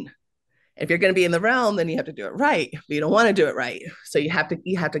lane. If you're going to be in the realm, then you have to do it right. But you don't want to do it right. So you have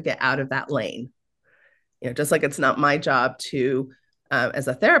to get out of that lane. Just like it's not my job to, as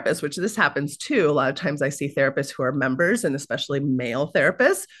a therapist, which this happens too. A lot of times I see therapists who are members, and especially male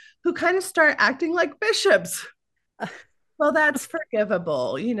therapists, who kind of start acting like bishops. Well, that's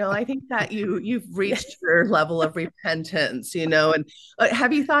forgivable. I think that you've reached your level of repentance, and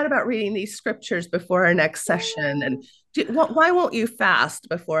have you thought about reading these scriptures before our next session? And why won't you fast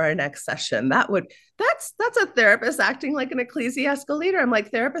before our next session? That's a therapist acting like an ecclesiastical leader. I'm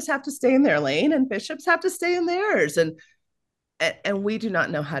like, therapists have to stay in their lane and bishops have to stay in theirs. And we do not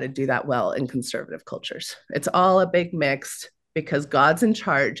know how to do that well in conservative cultures. It's all a big mix because God's in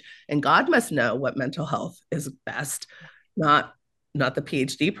charge and God must know what mental health is best. Not the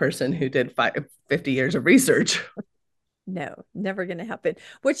PhD person who did 50 years of research. No, never going to happen.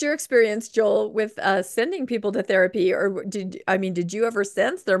 What's your experience, Joel, with sending people to therapy? Or did you ever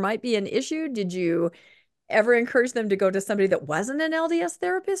sense there might be an issue? Did you ever encourage them to go to somebody that wasn't an LDS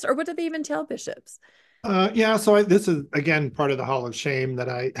therapist? Or what did they even tell bishops? Yeah, so this is again part of the Hall of Shame that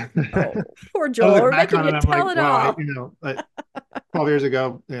I poor Joel. I We're back making on you it. I'm tell like, it wow, all. 12 years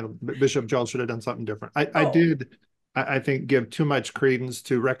ago, Bishop Joel should have done something different. I did, I think, give too much credence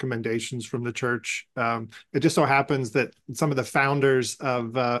to recommendations from the church. It just so happens that some of the founders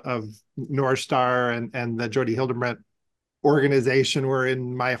of North Star and the Jody Hildebrandt organization were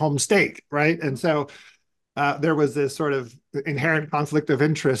in my home state, right? And so there was this sort of inherent conflict of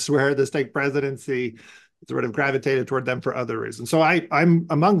interest where the stake presidency sort of gravitated toward them for other reasons. So I'm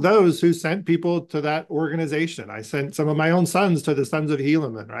among those who sent people to that organization. I sent some of my own sons to the Sons of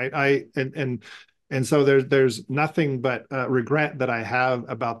Helaman, right? And so there's nothing but regret that I have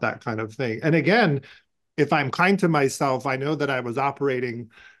about that kind of thing. And again, if I'm kind to myself, I know that I was operating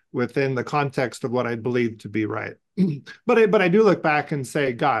within the context of what I believed to be right. But I do look back and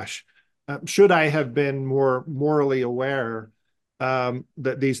say, gosh, should I have been more morally aware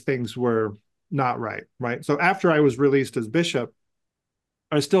that these things were not right, right? So after I was released as bishop,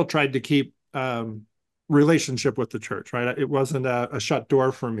 I still tried to keep relationship with the church, right? It wasn't a shut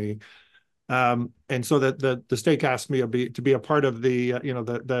door for me. And so that the stake asked me to be a part of the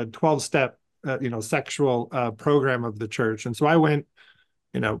the 12-step sexual program of the church. And so I went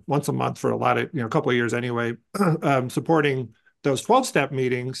once a month for a couple of years anyway, supporting those 12-step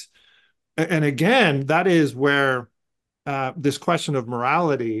meetings. And again, that is where this question of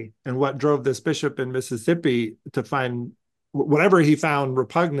morality and what drove this bishop in Mississippi to find whatever he found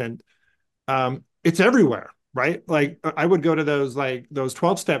repugnant. It's everywhere, right? Like I would go to those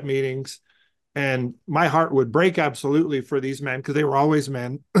 12-step meetings, and my heart would break absolutely for these men, because they were always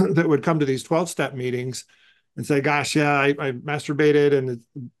men that would come to these 12-step meetings and say, gosh, yeah, I masturbated, and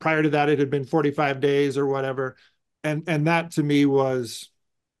prior to that it had been 45 days or whatever. And that to me was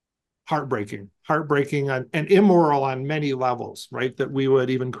heartbreaking and immoral on many levels, right? That we would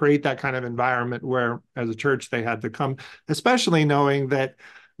even create that kind of environment where, as a church, they had to come, especially knowing that,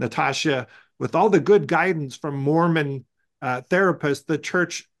 Natasha, with all the good guidance from Mormon therapists, the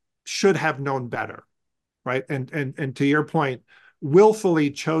church should have known better, right? And to your point,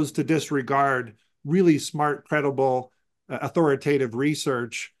 willfully chose to disregard really smart, credible, authoritative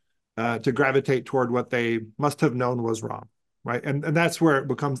research to gravitate toward what they must have known was wrong, right? And that's where it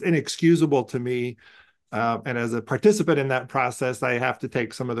becomes inexcusable to me. And as a participant in that process, I have to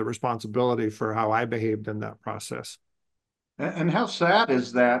take some of the responsibility for how I behaved in that process. And how sad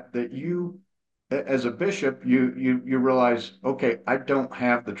is that you, as a bishop, you realize, okay, I don't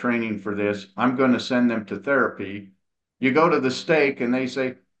have the training for this. I'm going to send them to therapy. You go to the stake and they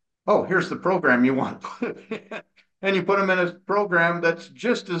say, oh, here's the program you want. And you put them in a program that's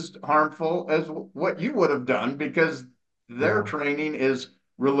just as harmful as what you would have done, because their training is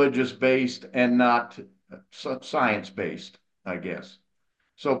religious based and not science based, I guess.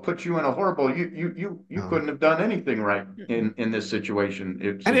 So it puts you in a horrible. You couldn't have done anything right in this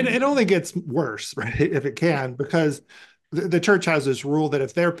situation. And it only gets worse, right? If it can, because the church has this rule that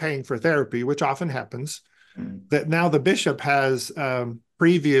if they're paying for therapy, which often happens, that now the bishop has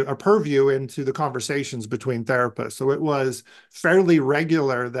purview into the conversations between therapists. So it was fairly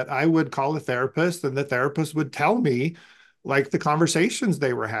regular that I would call a therapist, and the therapist would tell me like the conversations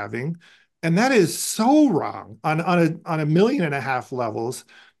they were having. And that is so wrong on a million and a half levels,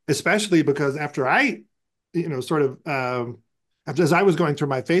 especially because after I, as I was going through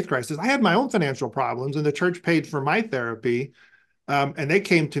my faith crisis, I had my own financial problems, and the church paid for my therapy. And they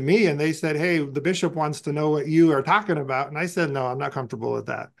came to me and they said, hey, the bishop wants to know what you are talking about. And I said, no, I'm not comfortable with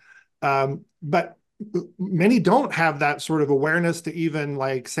that. But many don't have that sort of awareness to even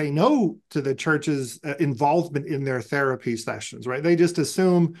like say no to the church's involvement in their therapy sessions, right? They just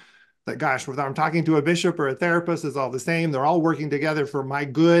assume that, gosh, whether I'm talking to a bishop or a therapist is all the same. They're all working together for my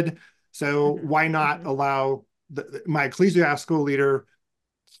good. So why not allow my ecclesiastical leader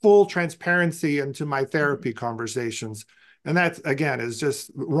full transparency into my therapy conversations? And that, again, is just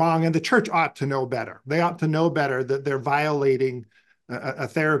wrong. And the church ought to know better. They ought to know better that they're violating a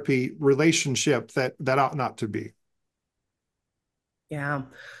therapy relationship that ought not to be. Yeah.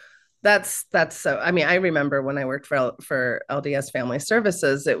 That's so, I mean, I remember when I worked for LDS Family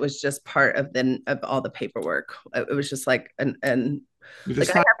Services, it was just part of all the paperwork. It was just like like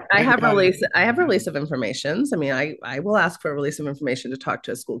I have release of informations. I mean, I will ask for a release of information to talk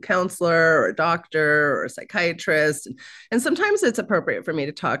to a school counselor or a doctor or a psychiatrist. And sometimes it's appropriate for me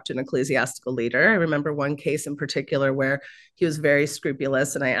to talk to an ecclesiastical leader. I remember one case in particular where he was very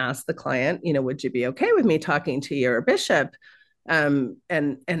scrupulous, and I asked the client, would you be okay with me talking to your bishop? And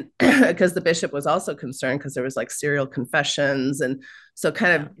because the bishop was also concerned, because there was like serial confessions, and so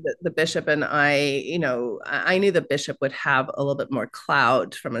kind of the bishop and I knew the bishop would have a little bit more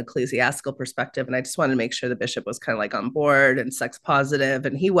clout from an ecclesiastical perspective, and I just wanted to make sure the bishop was kind of like on board and sex positive,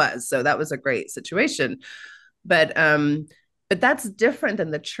 and he was. So that was a great situation. But that's different than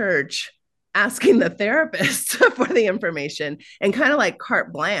the church asking the therapist for the information and kind of like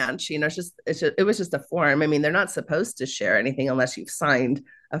carte blanche. It was just a form. I mean, they're not supposed to share anything unless you've signed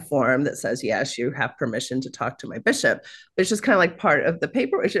a form that says, yes, you have permission to talk to my bishop. But it's just kind of like part of the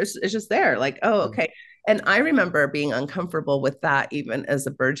paper. It's just there, like, oh, okay. And I remember being uncomfortable with that, even as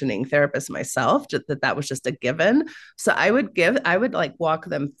a burgeoning therapist myself, that was just a given. So I would like walk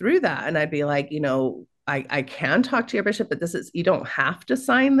them through that, and I'd be like, I can talk to your bishop, but you don't have to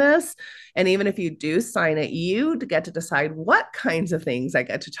sign this. And even if you do sign it, you get to decide what kinds of things I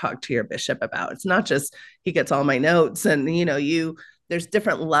get to talk to your bishop about. It's not just he gets all my notes and, there's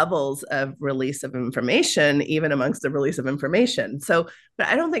different levels of release of information, even amongst the release of information. So, but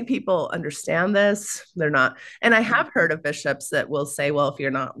I don't think people understand this. They're not. And I have heard of bishops that will say, well, if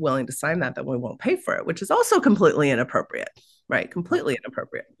you're not willing to sign that, then we won't pay for it, which is also completely inappropriate, right? Completely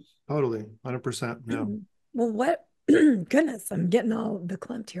inappropriate. Totally. 100%. Yeah. Well, what? Goodness, I'm getting all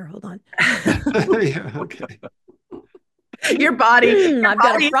verklempt here. Hold on. Yeah, okay. Your body, I've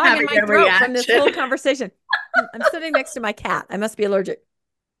got a frog in my throat reaction from this whole conversation. I'm sitting next to my cat. I must be allergic.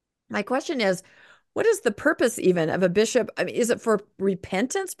 My question is, what is the purpose even of a bishop? I mean, is it for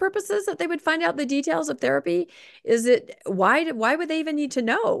repentance purposes that they would find out the details of therapy? Is it why would they even need to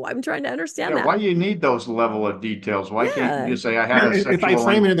know? I'm trying to understand that. Why do you need those level of details? Why can't you just say I had a sexual? If I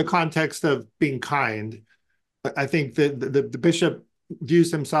frame it in the context of being kind, I think that the bishop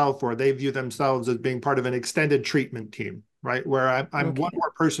views himself, or they view themselves as being part of an extended treatment team, right? Where I'm Okay. one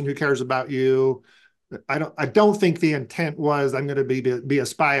more person who cares about you. I don't think the intent was I'm going to be a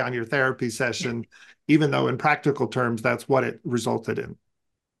spy on your therapy session, even though in practical terms that's what it resulted in.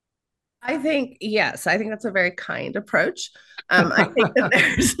 I think, yes, I think that's a very kind approach. I think that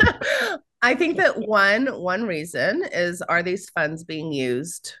there's, I think that one reason is, are these funds being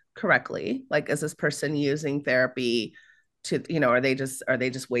used correctly? Like, is this person using therapy to, are they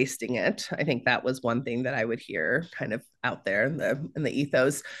just wasting it? I think that was one thing that I would hear kind of out there in the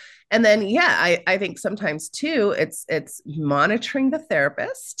ethos. And then, yeah, I think sometimes too, it's monitoring the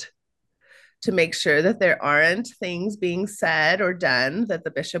therapist to make sure that there aren't things being said or done that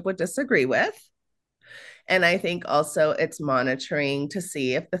the bishop would disagree with. And I think also it's monitoring to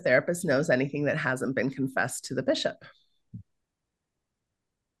see if the therapist knows anything that hasn't been confessed to the bishop.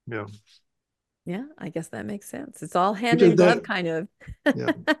 Yeah. Yeah, I guess that makes sense. It's all hand in glove kind of.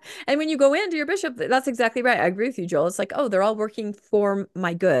 Yeah. And when you go into your bishop, that's exactly right. I agree with you, Joel. It's like, oh, they're all working for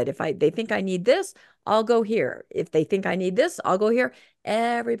my good. If they think I need this, I'll go here. If they think I need this, I'll go here.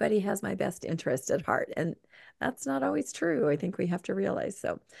 Everybody has my best interest at heart. And that's not always true. I think we have to realize.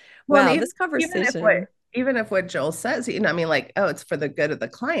 So, wow, this conversation. Even if what Joel says, I mean, like, oh, it's for the good of the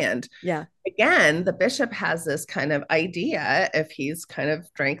client. Yeah. Again, the bishop has this kind of idea, if he's kind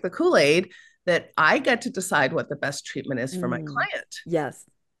of drank the Kool-Aid, that I get to decide what the best treatment is for my client. Yes.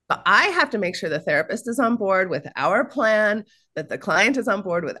 But I have to make sure the therapist is on board with our plan, that the client is on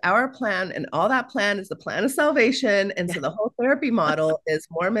board with our plan, and all that plan is the plan of salvation. And so the whole therapy model is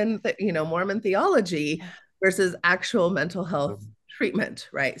Mormon theology versus actual mental health treatment,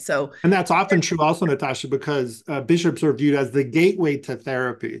 right? So, and that's often true also, Natasha, because bishops are viewed as the gateway to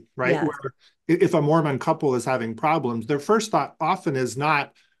therapy, right? Yes. Where if a Mormon couple is having problems, their first thought often is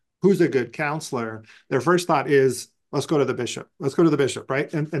not who's a good counselor. Their first thought is, let's go to the bishop. Let's go to the bishop,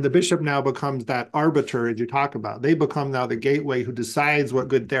 right? And the bishop now becomes that arbiter, as you talk about. They become now the gateway who decides what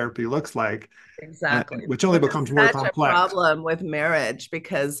good therapy looks like. Exactly. Which only becomes more complex. Such a problem with marriage,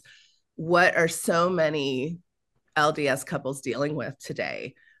 because what are so many LDS couples dealing with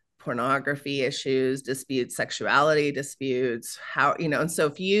today? Pornography issues, disputes, sexuality disputes, and so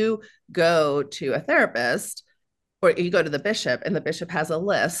if you go to a therapist, or you go to the bishop and the bishop has a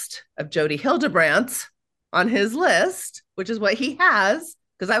list of Jody Hildebrandt on his list, which is what he has,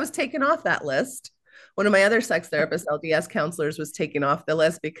 because I was taken off that list. One of my other sex therapist LDS counselors was taken off the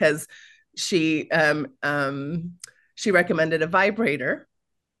list because she recommended a vibrator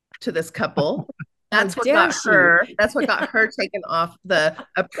to this couple. That's what got her taken off the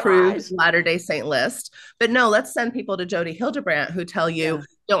approved Latter-day Saint list. But no, let's send people to Jody Hildebrandt who tell you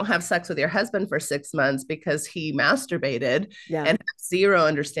don't have sex with your husband for 6 months because he masturbated and have zero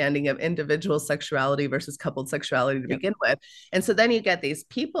understanding of individual sexuality versus coupled sexuality to begin with. And so then you get these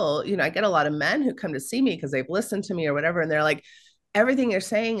people, I get a lot of men who come to see me because they've listened to me or whatever, and they're like, everything you're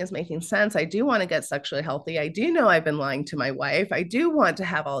saying is making sense. I do want to get sexually healthy. I do know I've been lying to my wife. I do want to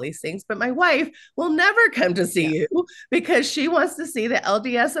have all these things, but my wife will never come to see you because she wants to see the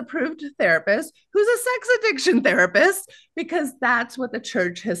LDS approved therapist who's a sex addiction therapist, because that's what the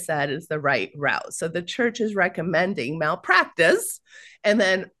church has said is the right route. So the church is recommending malpractice, and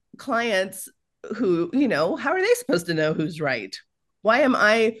then clients who, how are they supposed to know who's right? Why am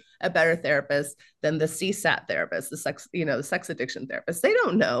I a better therapist than the CSAT therapist, the sex addiction therapist? They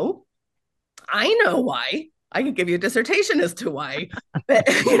don't know. I know why. I could give you a dissertation as to why, but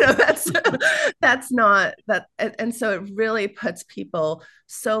that's not that. And so it really puts people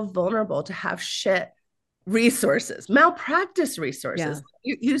so vulnerable to have shit resources, malpractice resources.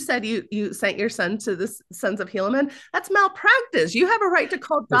 You said you sent your son to the Sons of Helaman. That's malpractice. You have a right to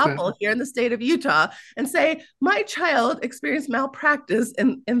call Doppel here in the state of Utah and say, my child experienced malpractice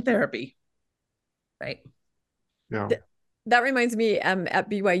in therapy. Right. Yeah. That reminds me, at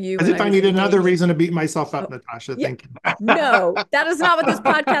BYU As when if I I was needed another engaged. reason to beat myself up, Oh, Natasha. yeah. Thank you. No, that is not what this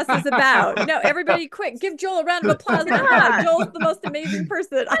podcast is about. No, everybody quick, give Joel a round of applause. Ah, Yeah. Joel's the most amazing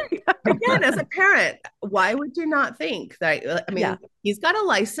person. Again, as a parent, why would you not think that? I Yeah. mean, he's got a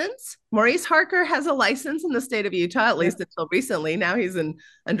license. Maurice Harker has a license in the state of Utah, at Yeah. least until recently. Now he's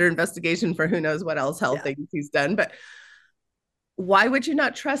under investigation for who knows what else health Yeah. things he's done. But why would you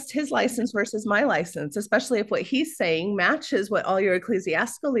not trust his license versus my license, especially if what he's saying matches what all your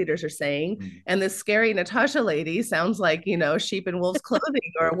ecclesiastical leaders are saying? And this scary Natasha lady sounds like, sheep in wolf's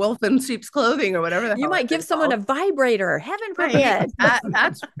clothing or a wolf in sheep's clothing or whatever the You hell might it's give been someone called. a vibrator. Heaven Right. forbid.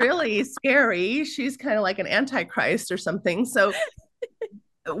 That's really scary. She's kind of like an antichrist or something. So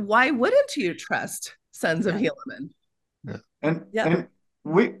why wouldn't you trust Sons of Yeah. Helaman? And Yeah. and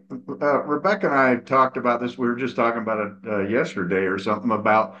we Rebecca and I talked about this. We were just talking about it yesterday or something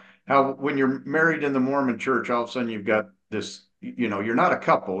about how when you're married in the Mormon church, all of a sudden you've got this, you're not a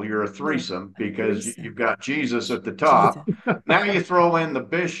couple, you're a No, threesome a because threesome. you've got Jesus at the Jesus. top. Now you throw in the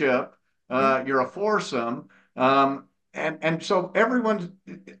bishop, Yeah. you're a foursome. And so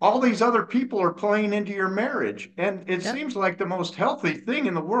all these other people are playing into your marriage. And it Yeah. seems like the most healthy thing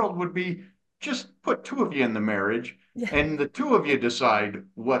in the world would be just put two of you in the marriage Yeah. and the two of you decide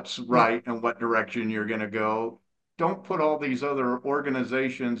what's Yeah. right and what direction you're going to go. Don't put all these other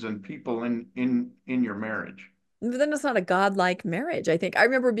organizations and people in your marriage. Then it's not a godlike marriage. I think I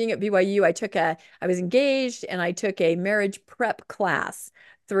remember being at BYU. I was engaged and I took a marriage prep class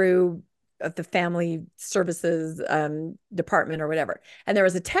through the family services department or whatever. And there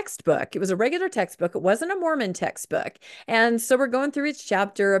was a textbook. It was a regular textbook. It wasn't a Mormon textbook. And so we're going through each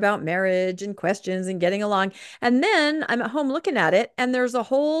chapter about marriage and questions and getting along. And then I'm at home looking at it, and there's a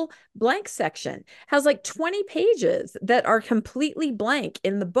whole blank section, has like 20 pages that are completely blank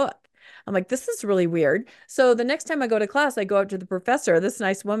in the book. I'm like, this is really weird. So the next time I go to class, I go up to the professor, this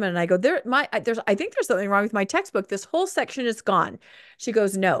nice woman, and I go, I think there's something wrong with my textbook. This whole section is gone. She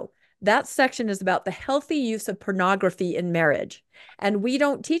goes, no, that section is about the healthy use of pornography in marriage. And we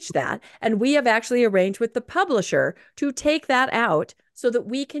don't teach that. And we have actually arranged with the publisher to take that out so that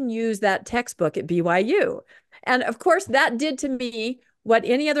we can use that textbook at BYU. And of course, that did to me what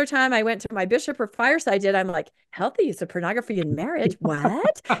any other time I went to my bishop or fireside did. I'm like, healthy use of pornography in marriage?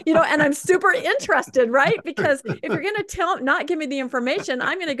 What? And I'm super interested, right? Because if you're going to not give me the information,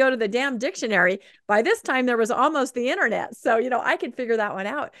 I'm going to go to the damn dictionary. By this time, there was almost the internet. So, I could figure that one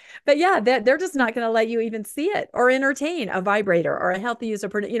out. But yeah, they're just not going to let you even see it or entertain a vibrator or a healthy use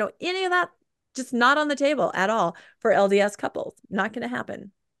of, any of that, just not on the table at all for LDS couples. Not going to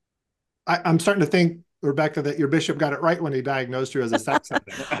happen. I'm starting to think, Rebecca, that your bishop got it right when he diagnosed you as a sex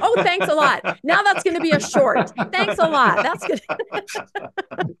addict. Oh, thanks a lot. Now that's going to be a short. Thanks a lot. That's good.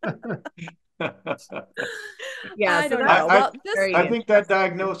 Yeah, I so don't that's know. I, Well, this I think that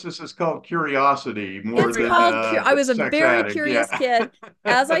diagnosis is called curiosity more it's than called I was a sex very addict. curious Yeah. kid.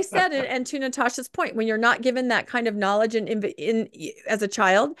 As I said, and to Natasha's point, when you're not given that kind of knowledge in as a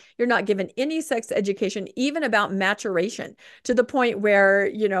child, you're not given any sex education, even about maturation, to the point where,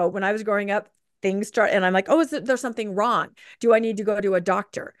 when I was growing up, things start and I'm like, oh, there something wrong? Do I need to go to a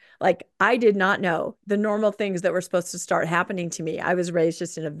doctor? Like, I did not know the normal things that were supposed to start happening to me. I was raised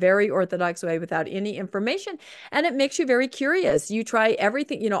just in a very orthodox way without any information. And it makes you very curious. You try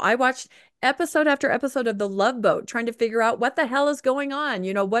everything. I watched episode after episode of The Love Boat trying to figure out what the hell is going on.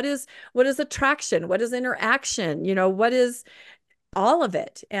 What is attraction? What is interaction? What is all of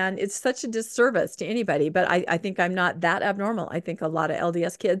it? And it's such a disservice to anybody. But I think I'm not that abnormal. I think a lot of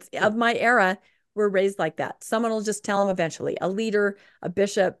LDS kids of my era were raised like that. Someone will just tell them eventually, a leader, a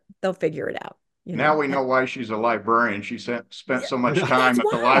bishop, they'll figure it out. Now we know why she's a librarian. She spent Yeah, so much that's time at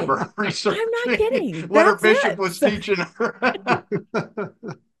the why. library I'm not researching kidding. what her That's bishop it. was teaching her.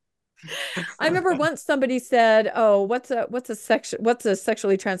 I remember once somebody said, "Oh, what's a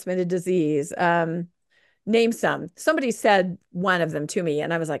sexually transmitted disease? Name some." Somebody said one of them to me,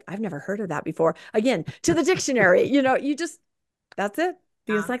 and I was like, "I've never heard of that before." Again, to the dictionary. That's it.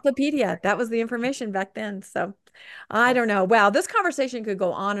 The encyclopedia. That was the information back then. So I don't know. Wow, this conversation could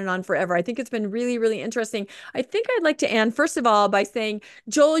go on and on forever. I think it's been really, really interesting. I think I'd like to end, first of all, by saying,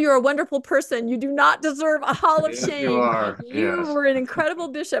 Joel, you're a wonderful person. You do not deserve a hall of Yes, you shame. are. You Yes. were an incredible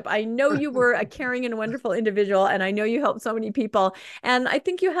bishop. I know you were a caring and wonderful individual, and I know you helped so many people. And I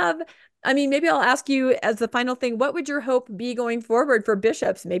think you have. I mean, maybe I'll ask you as the final thing, what would your hope be going forward for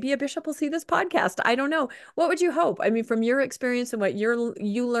bishops? Maybe a bishop will see this podcast. I don't know. What would you hope? I mean, from your experience and what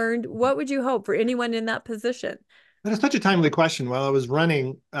you learned, what would you hope for anyone in that position? That is such a timely question. While I was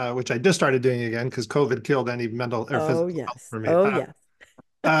running, which I just started doing again because COVID killed any mental or Oh, physical health yes. for me. Oh, yes.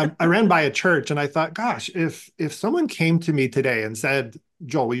 I ran by a church and I thought, gosh, if someone came to me today and said,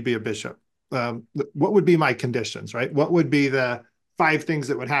 Joel, will you be a bishop? What would be my conditions, right? What would be the 5 things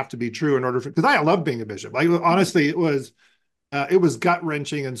that would have to be true in order for, because I love being a bishop. Like, honestly, it was gut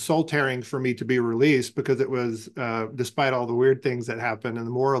wrenching and soul tearing for me to be released, because it was, despite all the weird things that happen and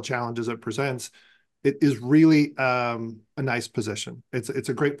the moral challenges it presents, it is really a nice position. It's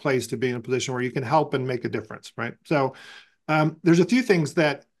a great place to be in a position where you can help and make a difference, right? So there's a few things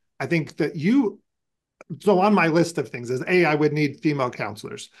that I think that so on my list of things is A, I would need female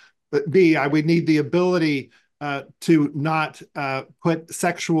counselors. But B, I would need the ability to not put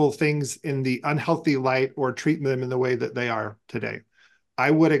sexual things in the unhealthy light or treat them in the way that they are today.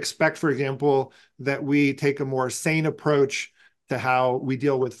 I would expect, for example, that we take a more sane approach to how we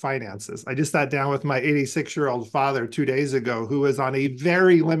deal with finances. I just sat down with my 86-year-old father 2 days ago, who is on a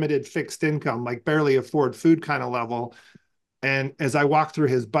very limited fixed income, like barely afford food kind of level. And as I walked through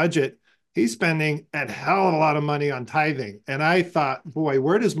his budget, he's spending a hell of a lot of money on tithing. And I thought, boy,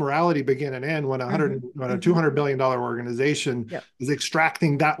 where does morality begin and end when when a $200 billion organization Yep. is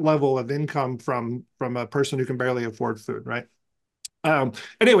extracting that level of income from a person who can barely afford food, right?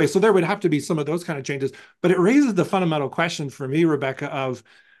 Anyway, so there would have to be some of those kind of changes, but it raises the fundamental question for me, Rebecca, of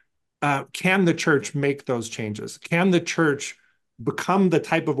can the church make those changes? Can the church become the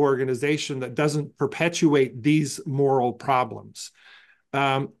type of organization that doesn't perpetuate these moral problems?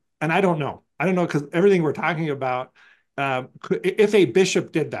 And I don't know. I don't know, because everything we're talking about, if a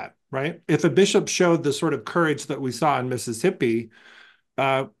bishop did that, right? If a bishop showed the sort of courage that we saw in Mississippi,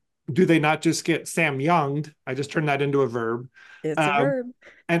 uh, do they not just get Sam Younged? I just turned that into a verb. It's a Um, verb.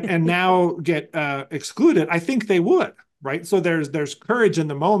 and now get excluded. I think they would, right? So there's courage in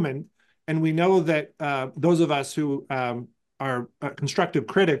the moment, and we know that those of us who are constructive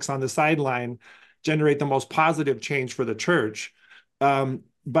critics on the sideline generate the most positive change for the church.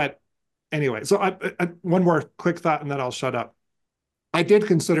 But anyway, so one more quick thought, and then I'll shut up. I did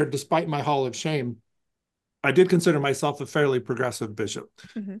consider, despite my hall of shame, I did consider myself a fairly progressive bishop.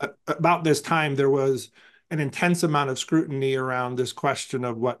 Mm-hmm. About this time, there was an intense amount of scrutiny around this question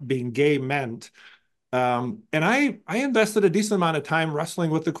of what being gay meant. And I invested a decent amount of time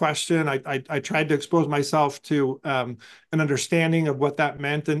wrestling with the question. I tried to expose myself to an understanding of what that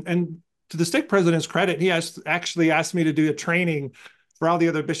meant. And to the stake president's credit, he actually asked me to do a training for all the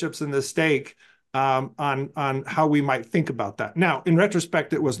other bishops in the stake on how we might think about that. Now, in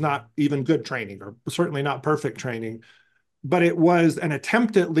retrospect, it was not even good training, or certainly not perfect training, but it was an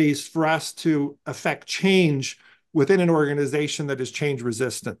attempt, at least, for us to affect change within an organization that is change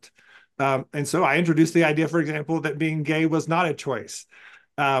resistant. And so I introduced the idea, for example, that being gay was not a choice,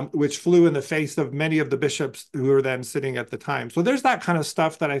 which flew in the face of many of the bishops who were then sitting at the time. So there's that kind of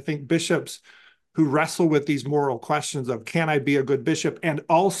stuff that I think bishops who wrestle with these moral questions of, can I be a good bishop, and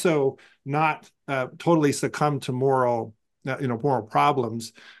also not totally succumb to moral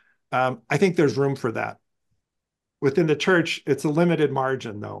problems. I think there's room for that. Within the church, it's a limited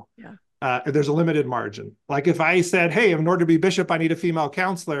margin, though. Yeah. There's a limited margin. Like if I said, hey, in order to be bishop, I need a female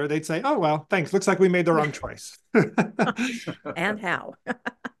counselor, they'd say, oh, well, thanks. Looks like we made the wrong choice. And how?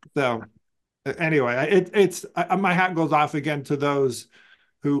 So anyway, it's my hat goes off again to those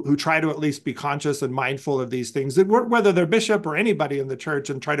who try to at least be conscious and mindful of these things, whether they're bishop or anybody in the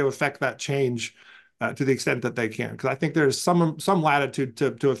church, and try to affect that change to the extent that they can. Because I think there's some latitude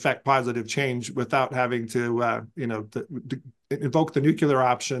to affect positive change without having to invoke the nuclear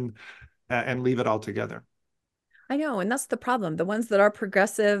option and leave it all together. I know, and that's the problem. The ones that are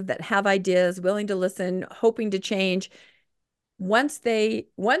progressive, that have ideas, willing to listen, hoping to change, once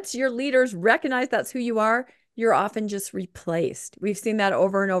your leaders recognize that's who you are, you're often just replaced. We've seen that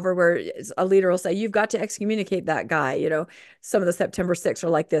over and over, where a leader will say, you've got to excommunicate that guy. Some of the September 6th are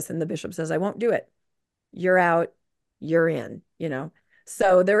like this, and the bishop says, I won't do it. You're out, you're in.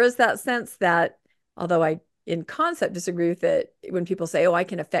 So there is that sense that, although I in concept disagree with it, when people say, oh, I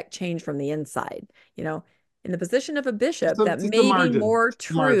can affect change from the inside, in the position of a bishop, that may be more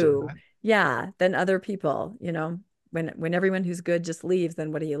true, yeah, than other people. When everyone who's good just leaves,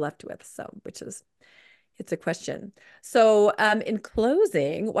 then what are you left with? So it's a question. So in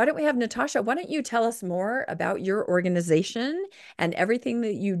closing, why don't we have Natasha? Why don't you tell us more about your organization and everything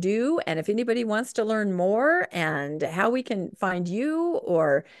that you do? And if anybody wants to learn more, and how we can find you,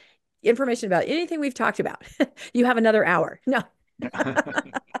 or information about anything we've talked about, you have another hour. No.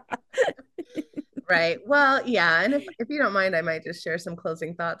 Right. Well, yeah. And if you don't mind, I might just share some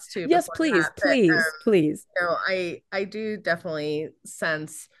closing thoughts too. Yes, please, please. I do definitely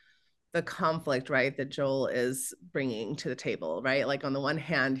sense the conflict, right, that Joel is bringing to the table, right? Like on the one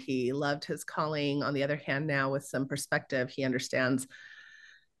hand, he loved his calling. On the other hand, now with some perspective, he understands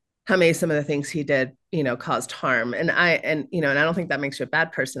how many some of the things he did, caused harm. And I don't think that makes you a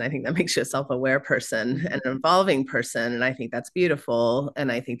bad person. I think that makes you a self-aware person and an evolving person. And I think that's beautiful.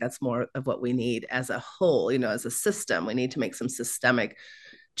 And I think that's more of what we need as a whole, as a system. We need to make some systemic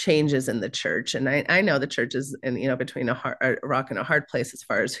changes in the church. And I know the church is between a rock and a hard place as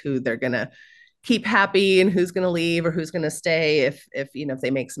far as who they're going to keep happy and who's going to leave or who's going to stay if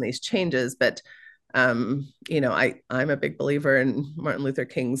they make some of these changes. But I'm a big believer in Martin Luther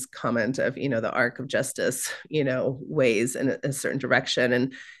King's comment of, the arc of justice, ways in a certain direction.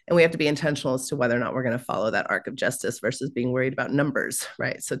 And we have to be intentional as to whether or not we're going to follow that arc of justice versus being worried about numbers,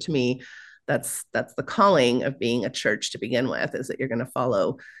 right? So to me, that's the calling of being a church to begin with, is that you're going to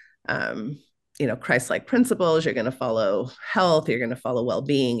follow, Christ-like principles. You're going to follow health. You're going to follow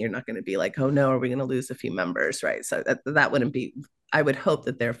well-being. You're not going to be like, oh no, are we going to lose a few members, right? So that wouldn't be, I would hope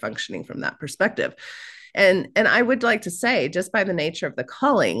that they're functioning from that perspective. And I would like to say, just by the nature of the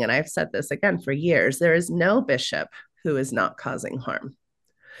calling, and I've said this again for years, there is no bishop who is not causing harm.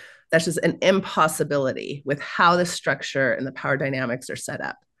 That's just an impossibility with how the structure and the power dynamics are set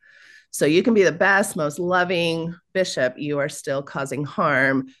up. So you can be the best, most loving bishop, you are still causing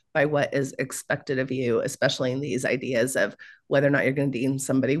harm by what is expected of you, especially in these ideas of whether or not you're going to deem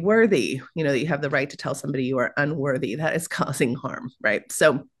somebody worthy, that you have the right to tell somebody you are unworthy. That is causing harm, right?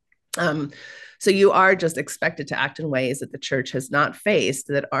 So you are just expected to act in ways that the church has not faced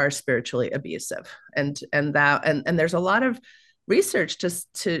that are spiritually abusive. And there's a lot of research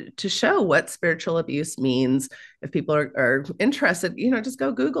just to show what spiritual abuse means. If people are interested, just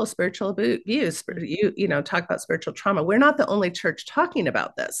go Google spiritual abuse, talk about spiritual trauma. We're not the only church talking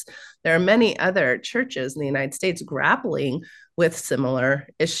about this. There are many other churches in the United States grappling with similar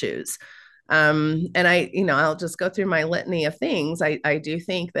issues. And I'll just go through my litany of things. I do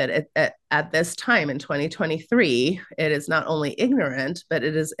think that at this time in 2023, it is not only ignorant, but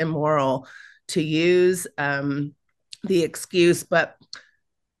it is immoral to use the excuse, but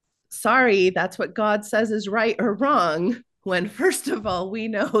sorry, that's what God says is right or wrong. When first of all, we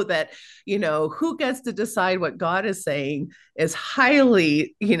know that, who gets to decide what God is saying is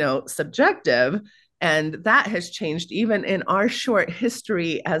highly, subjective. And that has changed even in our short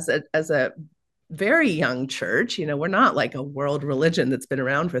history as a very young church. We're not like a world religion that's been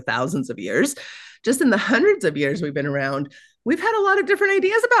around for thousands of years. Just in the hundreds of years we've been around, we've had a lot of different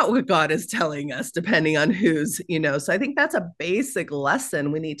ideas about what God is telling us, depending on who's, so I think that's a basic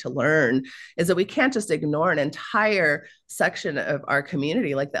lesson we need to learn, is that we can't just ignore an entire section of our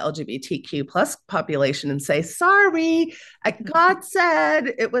community, like the LGBTQ plus population, and say, sorry, God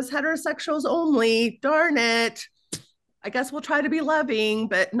said it was heterosexuals only, darn it. I guess we'll try to be loving,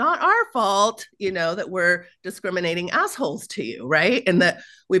 but not our fault, that we're discriminating assholes to you, right? And that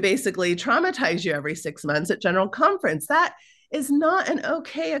we basically traumatize you every 6 months at General Conference. That is not an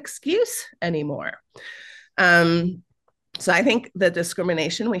okay excuse anymore. So I think the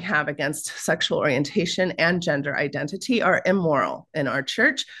discrimination we have against sexual orientation and gender identity are immoral in our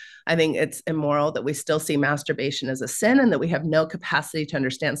church. I think it's immoral that we still see masturbation as a sin, and that we have no capacity to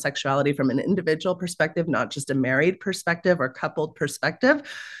understand sexuality from an individual perspective, not just a married perspective or coupled perspective.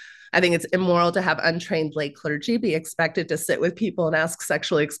 I think it's immoral to have untrained lay clergy be expected to sit with people and ask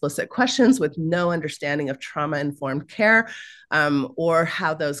sexually explicit questions with no understanding of trauma-informed care, or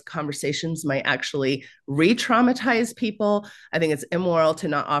how those conversations might actually re-traumatize people. I think it's immoral to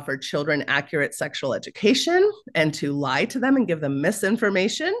not offer children accurate sexual education and to lie to them and give them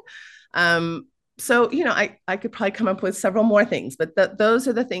misinformation. So, I could probably come up with several more things, but those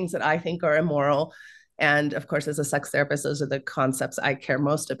are the things that I think are immoral. And of course, as a sex therapist, those are the concepts I care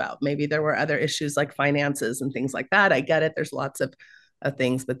most about. Maybe there were other issues like finances and things like that. I get it. There's lots of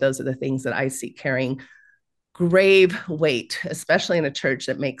things, but those are the things that I see carrying grave weight, especially in a church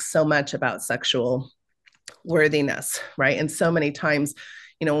that makes so much about sexual worthiness, right? And so many times,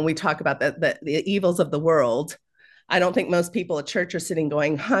 when we talk about the evils of the world, I don't think most people at church are sitting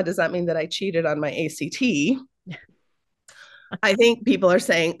going, does that mean that I cheated on my ACT? I think people are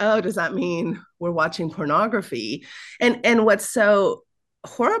saying, oh, does that mean we're watching pornography? And what's so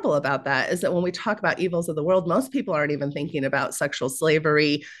horrible about that is that when we talk about evils of the world, most people aren't even thinking about sexual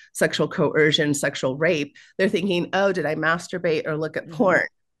slavery, sexual coercion, sexual rape. They're thinking, oh, did I masturbate or look at porn?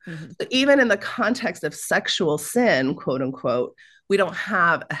 Mm-hmm. So even in the context of sexual sin, quote unquote, we don't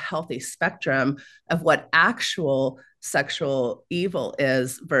have a healthy spectrum of what actual sexual evil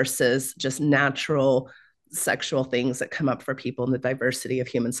is versus just natural sexual things that come up for people in the diversity of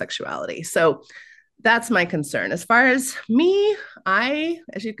human sexuality. So That's my concern. As far as me,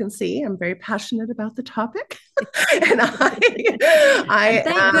 as you can see, I'm very passionate about the topic, and And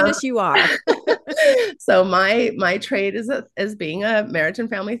thank goodness you are. So my trade is being a marriage and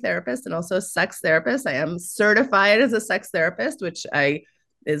family therapist and also a sex therapist. I am certified as a sex therapist, which I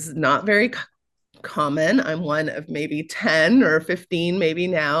is not very common. I'm one of maybe 10 or 15 maybe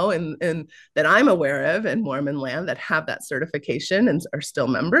now and that I'm aware of in Mormon land that have that certification and are still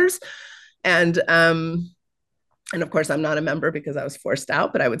members. And of course I'm not a member because I was forced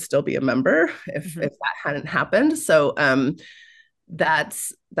out, but I would still be a member if that hadn't happened. So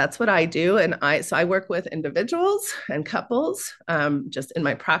that's what I do. And I work with individuals and couples just in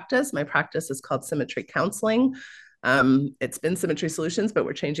my practice. My practice is called Symmetry Counseling. It's been Symmetry Solutions, but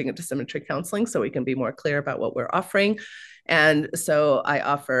we're changing it to Symmetry Counseling so we can be more clear about what we're offering. And so I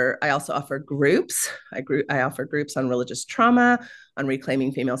also offer groups. I offer groups on religious trauma, on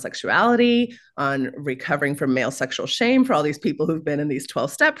reclaiming female sexuality, on recovering from male sexual shame for all these people who've been in these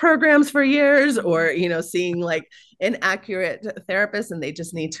 12-step programs for years, or seeing like inaccurate therapists, and they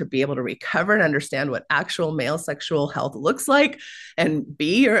just need to be able to recover and understand what actual male sexual health looks like and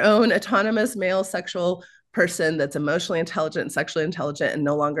be your own autonomous male sexual person that's emotionally intelligent and sexually intelligent, and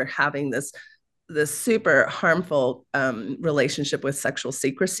no longer having this super harmful relationship with sexual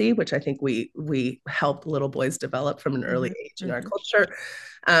secrecy, which I think we help little boys develop from an early age in our culture.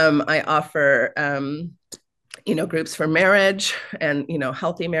 I offer groups for marriage and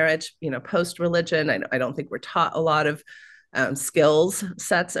healthy marriage, post religion. I don't think we're taught a lot of skills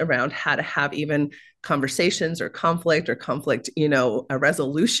sets around how to have even conversations or conflict a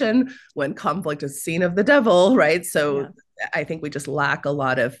resolution when conflict is seen of the devil, right? So I think we just lack a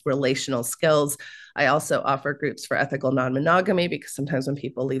lot of relational skills. I also offer groups for ethical non-monogamy because sometimes when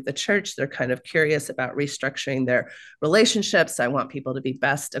people leave the church, they're kind of curious about restructuring their relationships. I want people to be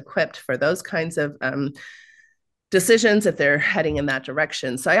best equipped for those kinds of decisions if they're heading in that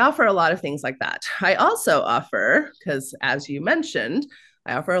direction. So I offer a lot of things like that. I also offer, because as you mentioned,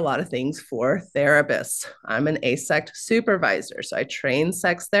 I offer a lot of things for therapists. I'm an ASECT supervisor, so I train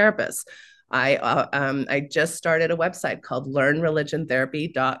sex therapists. I just started a website called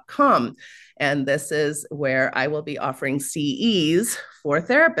learnreligiontherapy.com. And this is where I will be offering CEs for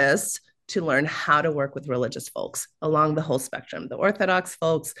therapists to learn how to work with religious folks along the whole spectrum, the Orthodox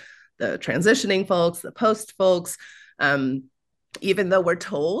folks, the transitioning folks, the post folks. Even though we're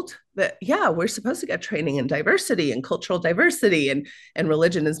told that, yeah, we're supposed to get training in diversity and cultural diversity, and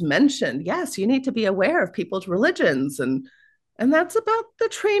religion is mentioned. Yes, you need to be aware of people's religions, and that's about the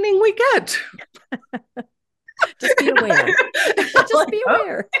training we get. Just be aware. Just be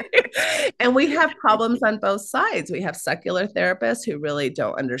aware. And we have problems on both sides. We have secular therapists who really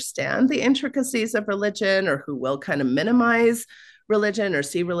don't understand the intricacies of religion, or who will kind of minimize religion or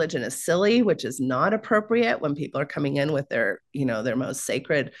see religion as silly, which is not appropriate when people are coming in with their most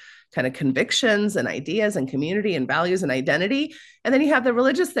sacred kind of convictions and ideas and community and values and identity. And then you have the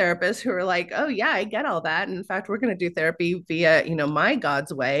religious therapists who are like, oh yeah, I get all that. And in fact, we're going to do therapy via, my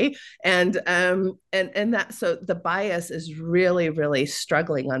God's way. And that, so the bias is really, really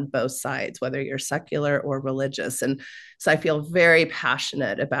struggling on both sides, whether you're secular or religious. And so I feel very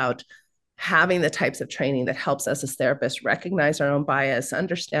passionate about having the types of training that helps us as therapists recognize our own bias,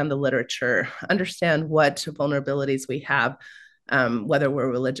 understand the literature, understand what vulnerabilities we have, whether we're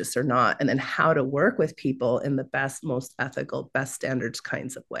religious or not, and then how to work with people in the best, most ethical, best standards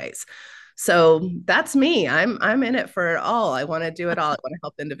kinds of ways. So that's me. I'm in it for it all. I want to do it all. I want to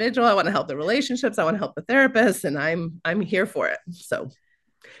help the individual. I want to help the relationships. I want to help the therapist, and I'm here for it. So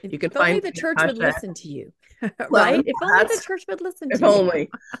you can find only the church would listen to you, right? Well, if only the church would listen to you. If only.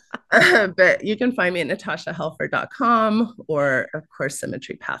 But you can find me at natashahelfer.com, or of course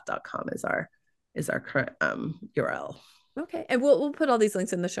symmetrypath.com is our current URL. Okay. And we'll put all these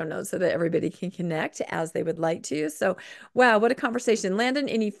links in the show notes so that everybody can connect as they would like to. So, wow, what a conversation. Landon,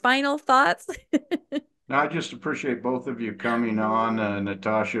 any final thoughts? No, I just appreciate both of you coming on.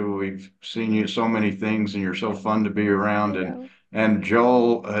 Natasha, we've seen you so many things and you're so fun to be around. And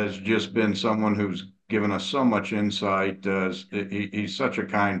Joel has just been someone who's given us so much insight. He's such a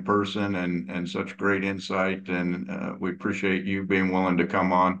kind person and such great insight. And we appreciate you being willing to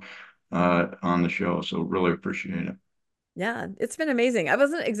come on the show. So really appreciate it. Yeah, it's been amazing. I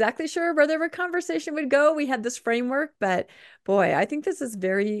wasn't exactly sure where the conversation would go. We had this framework, but boy, I think this is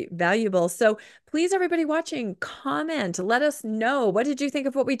very valuable. So please, everybody watching, comment, let us know. What did you think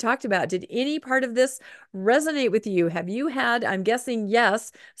of what we talked about? Did any part of this resonate with you? Have you had, I'm guessing,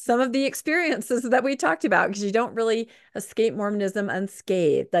 yes, some of the experiences that we talked about, because you don't really escape Mormonism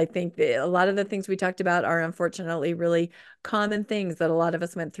unscathed. I think a lot of the things we talked about are unfortunately really common things that a lot of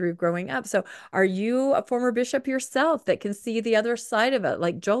us went through growing up. So are you a former bishop yourself that can see the other side of it,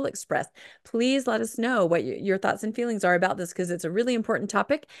 like Joel expressed? Please let us know what your thoughts and feelings are about this, because it's a really important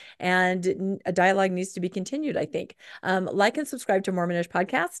topic and a dialogue needs to be continued, I think. Like and subscribe to Mormonish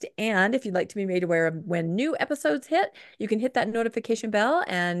Podcast. And if you'd like to be made aware of when new episodes hit, you can hit that notification bell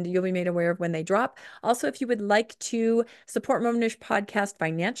and you'll be made aware of when they drop. Also, if you would like to support Mormonish Podcast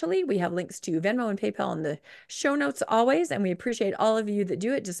financially, we have links to Venmo and PayPal in the show notes always. And we appreciate all of you that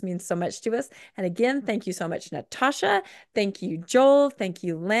do. It just means so much to us. And again, thank you so much, Natasha. Thank you, Joel. Thank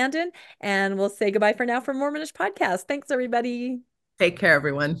you, Landon. And we'll say goodbye for now from Mormonish Podcast. Thanks, everybody. Take care,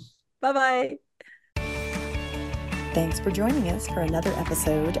 everyone. Bye-bye. Thanks for joining us for another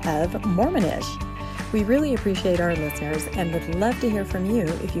episode of Mormonish. We really appreciate our listeners and would love to hear from you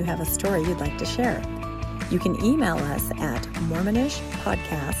if you have a story you'd like to share. You can email us at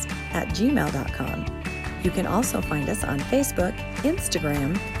mormonishpodcast@gmail.com. You can also find us on Facebook,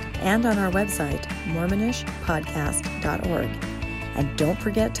 Instagram, and on our website, mormonishpodcast.org. And don't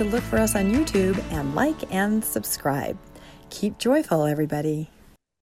forget to look for us on YouTube and like and subscribe. Keep joyful, everybody.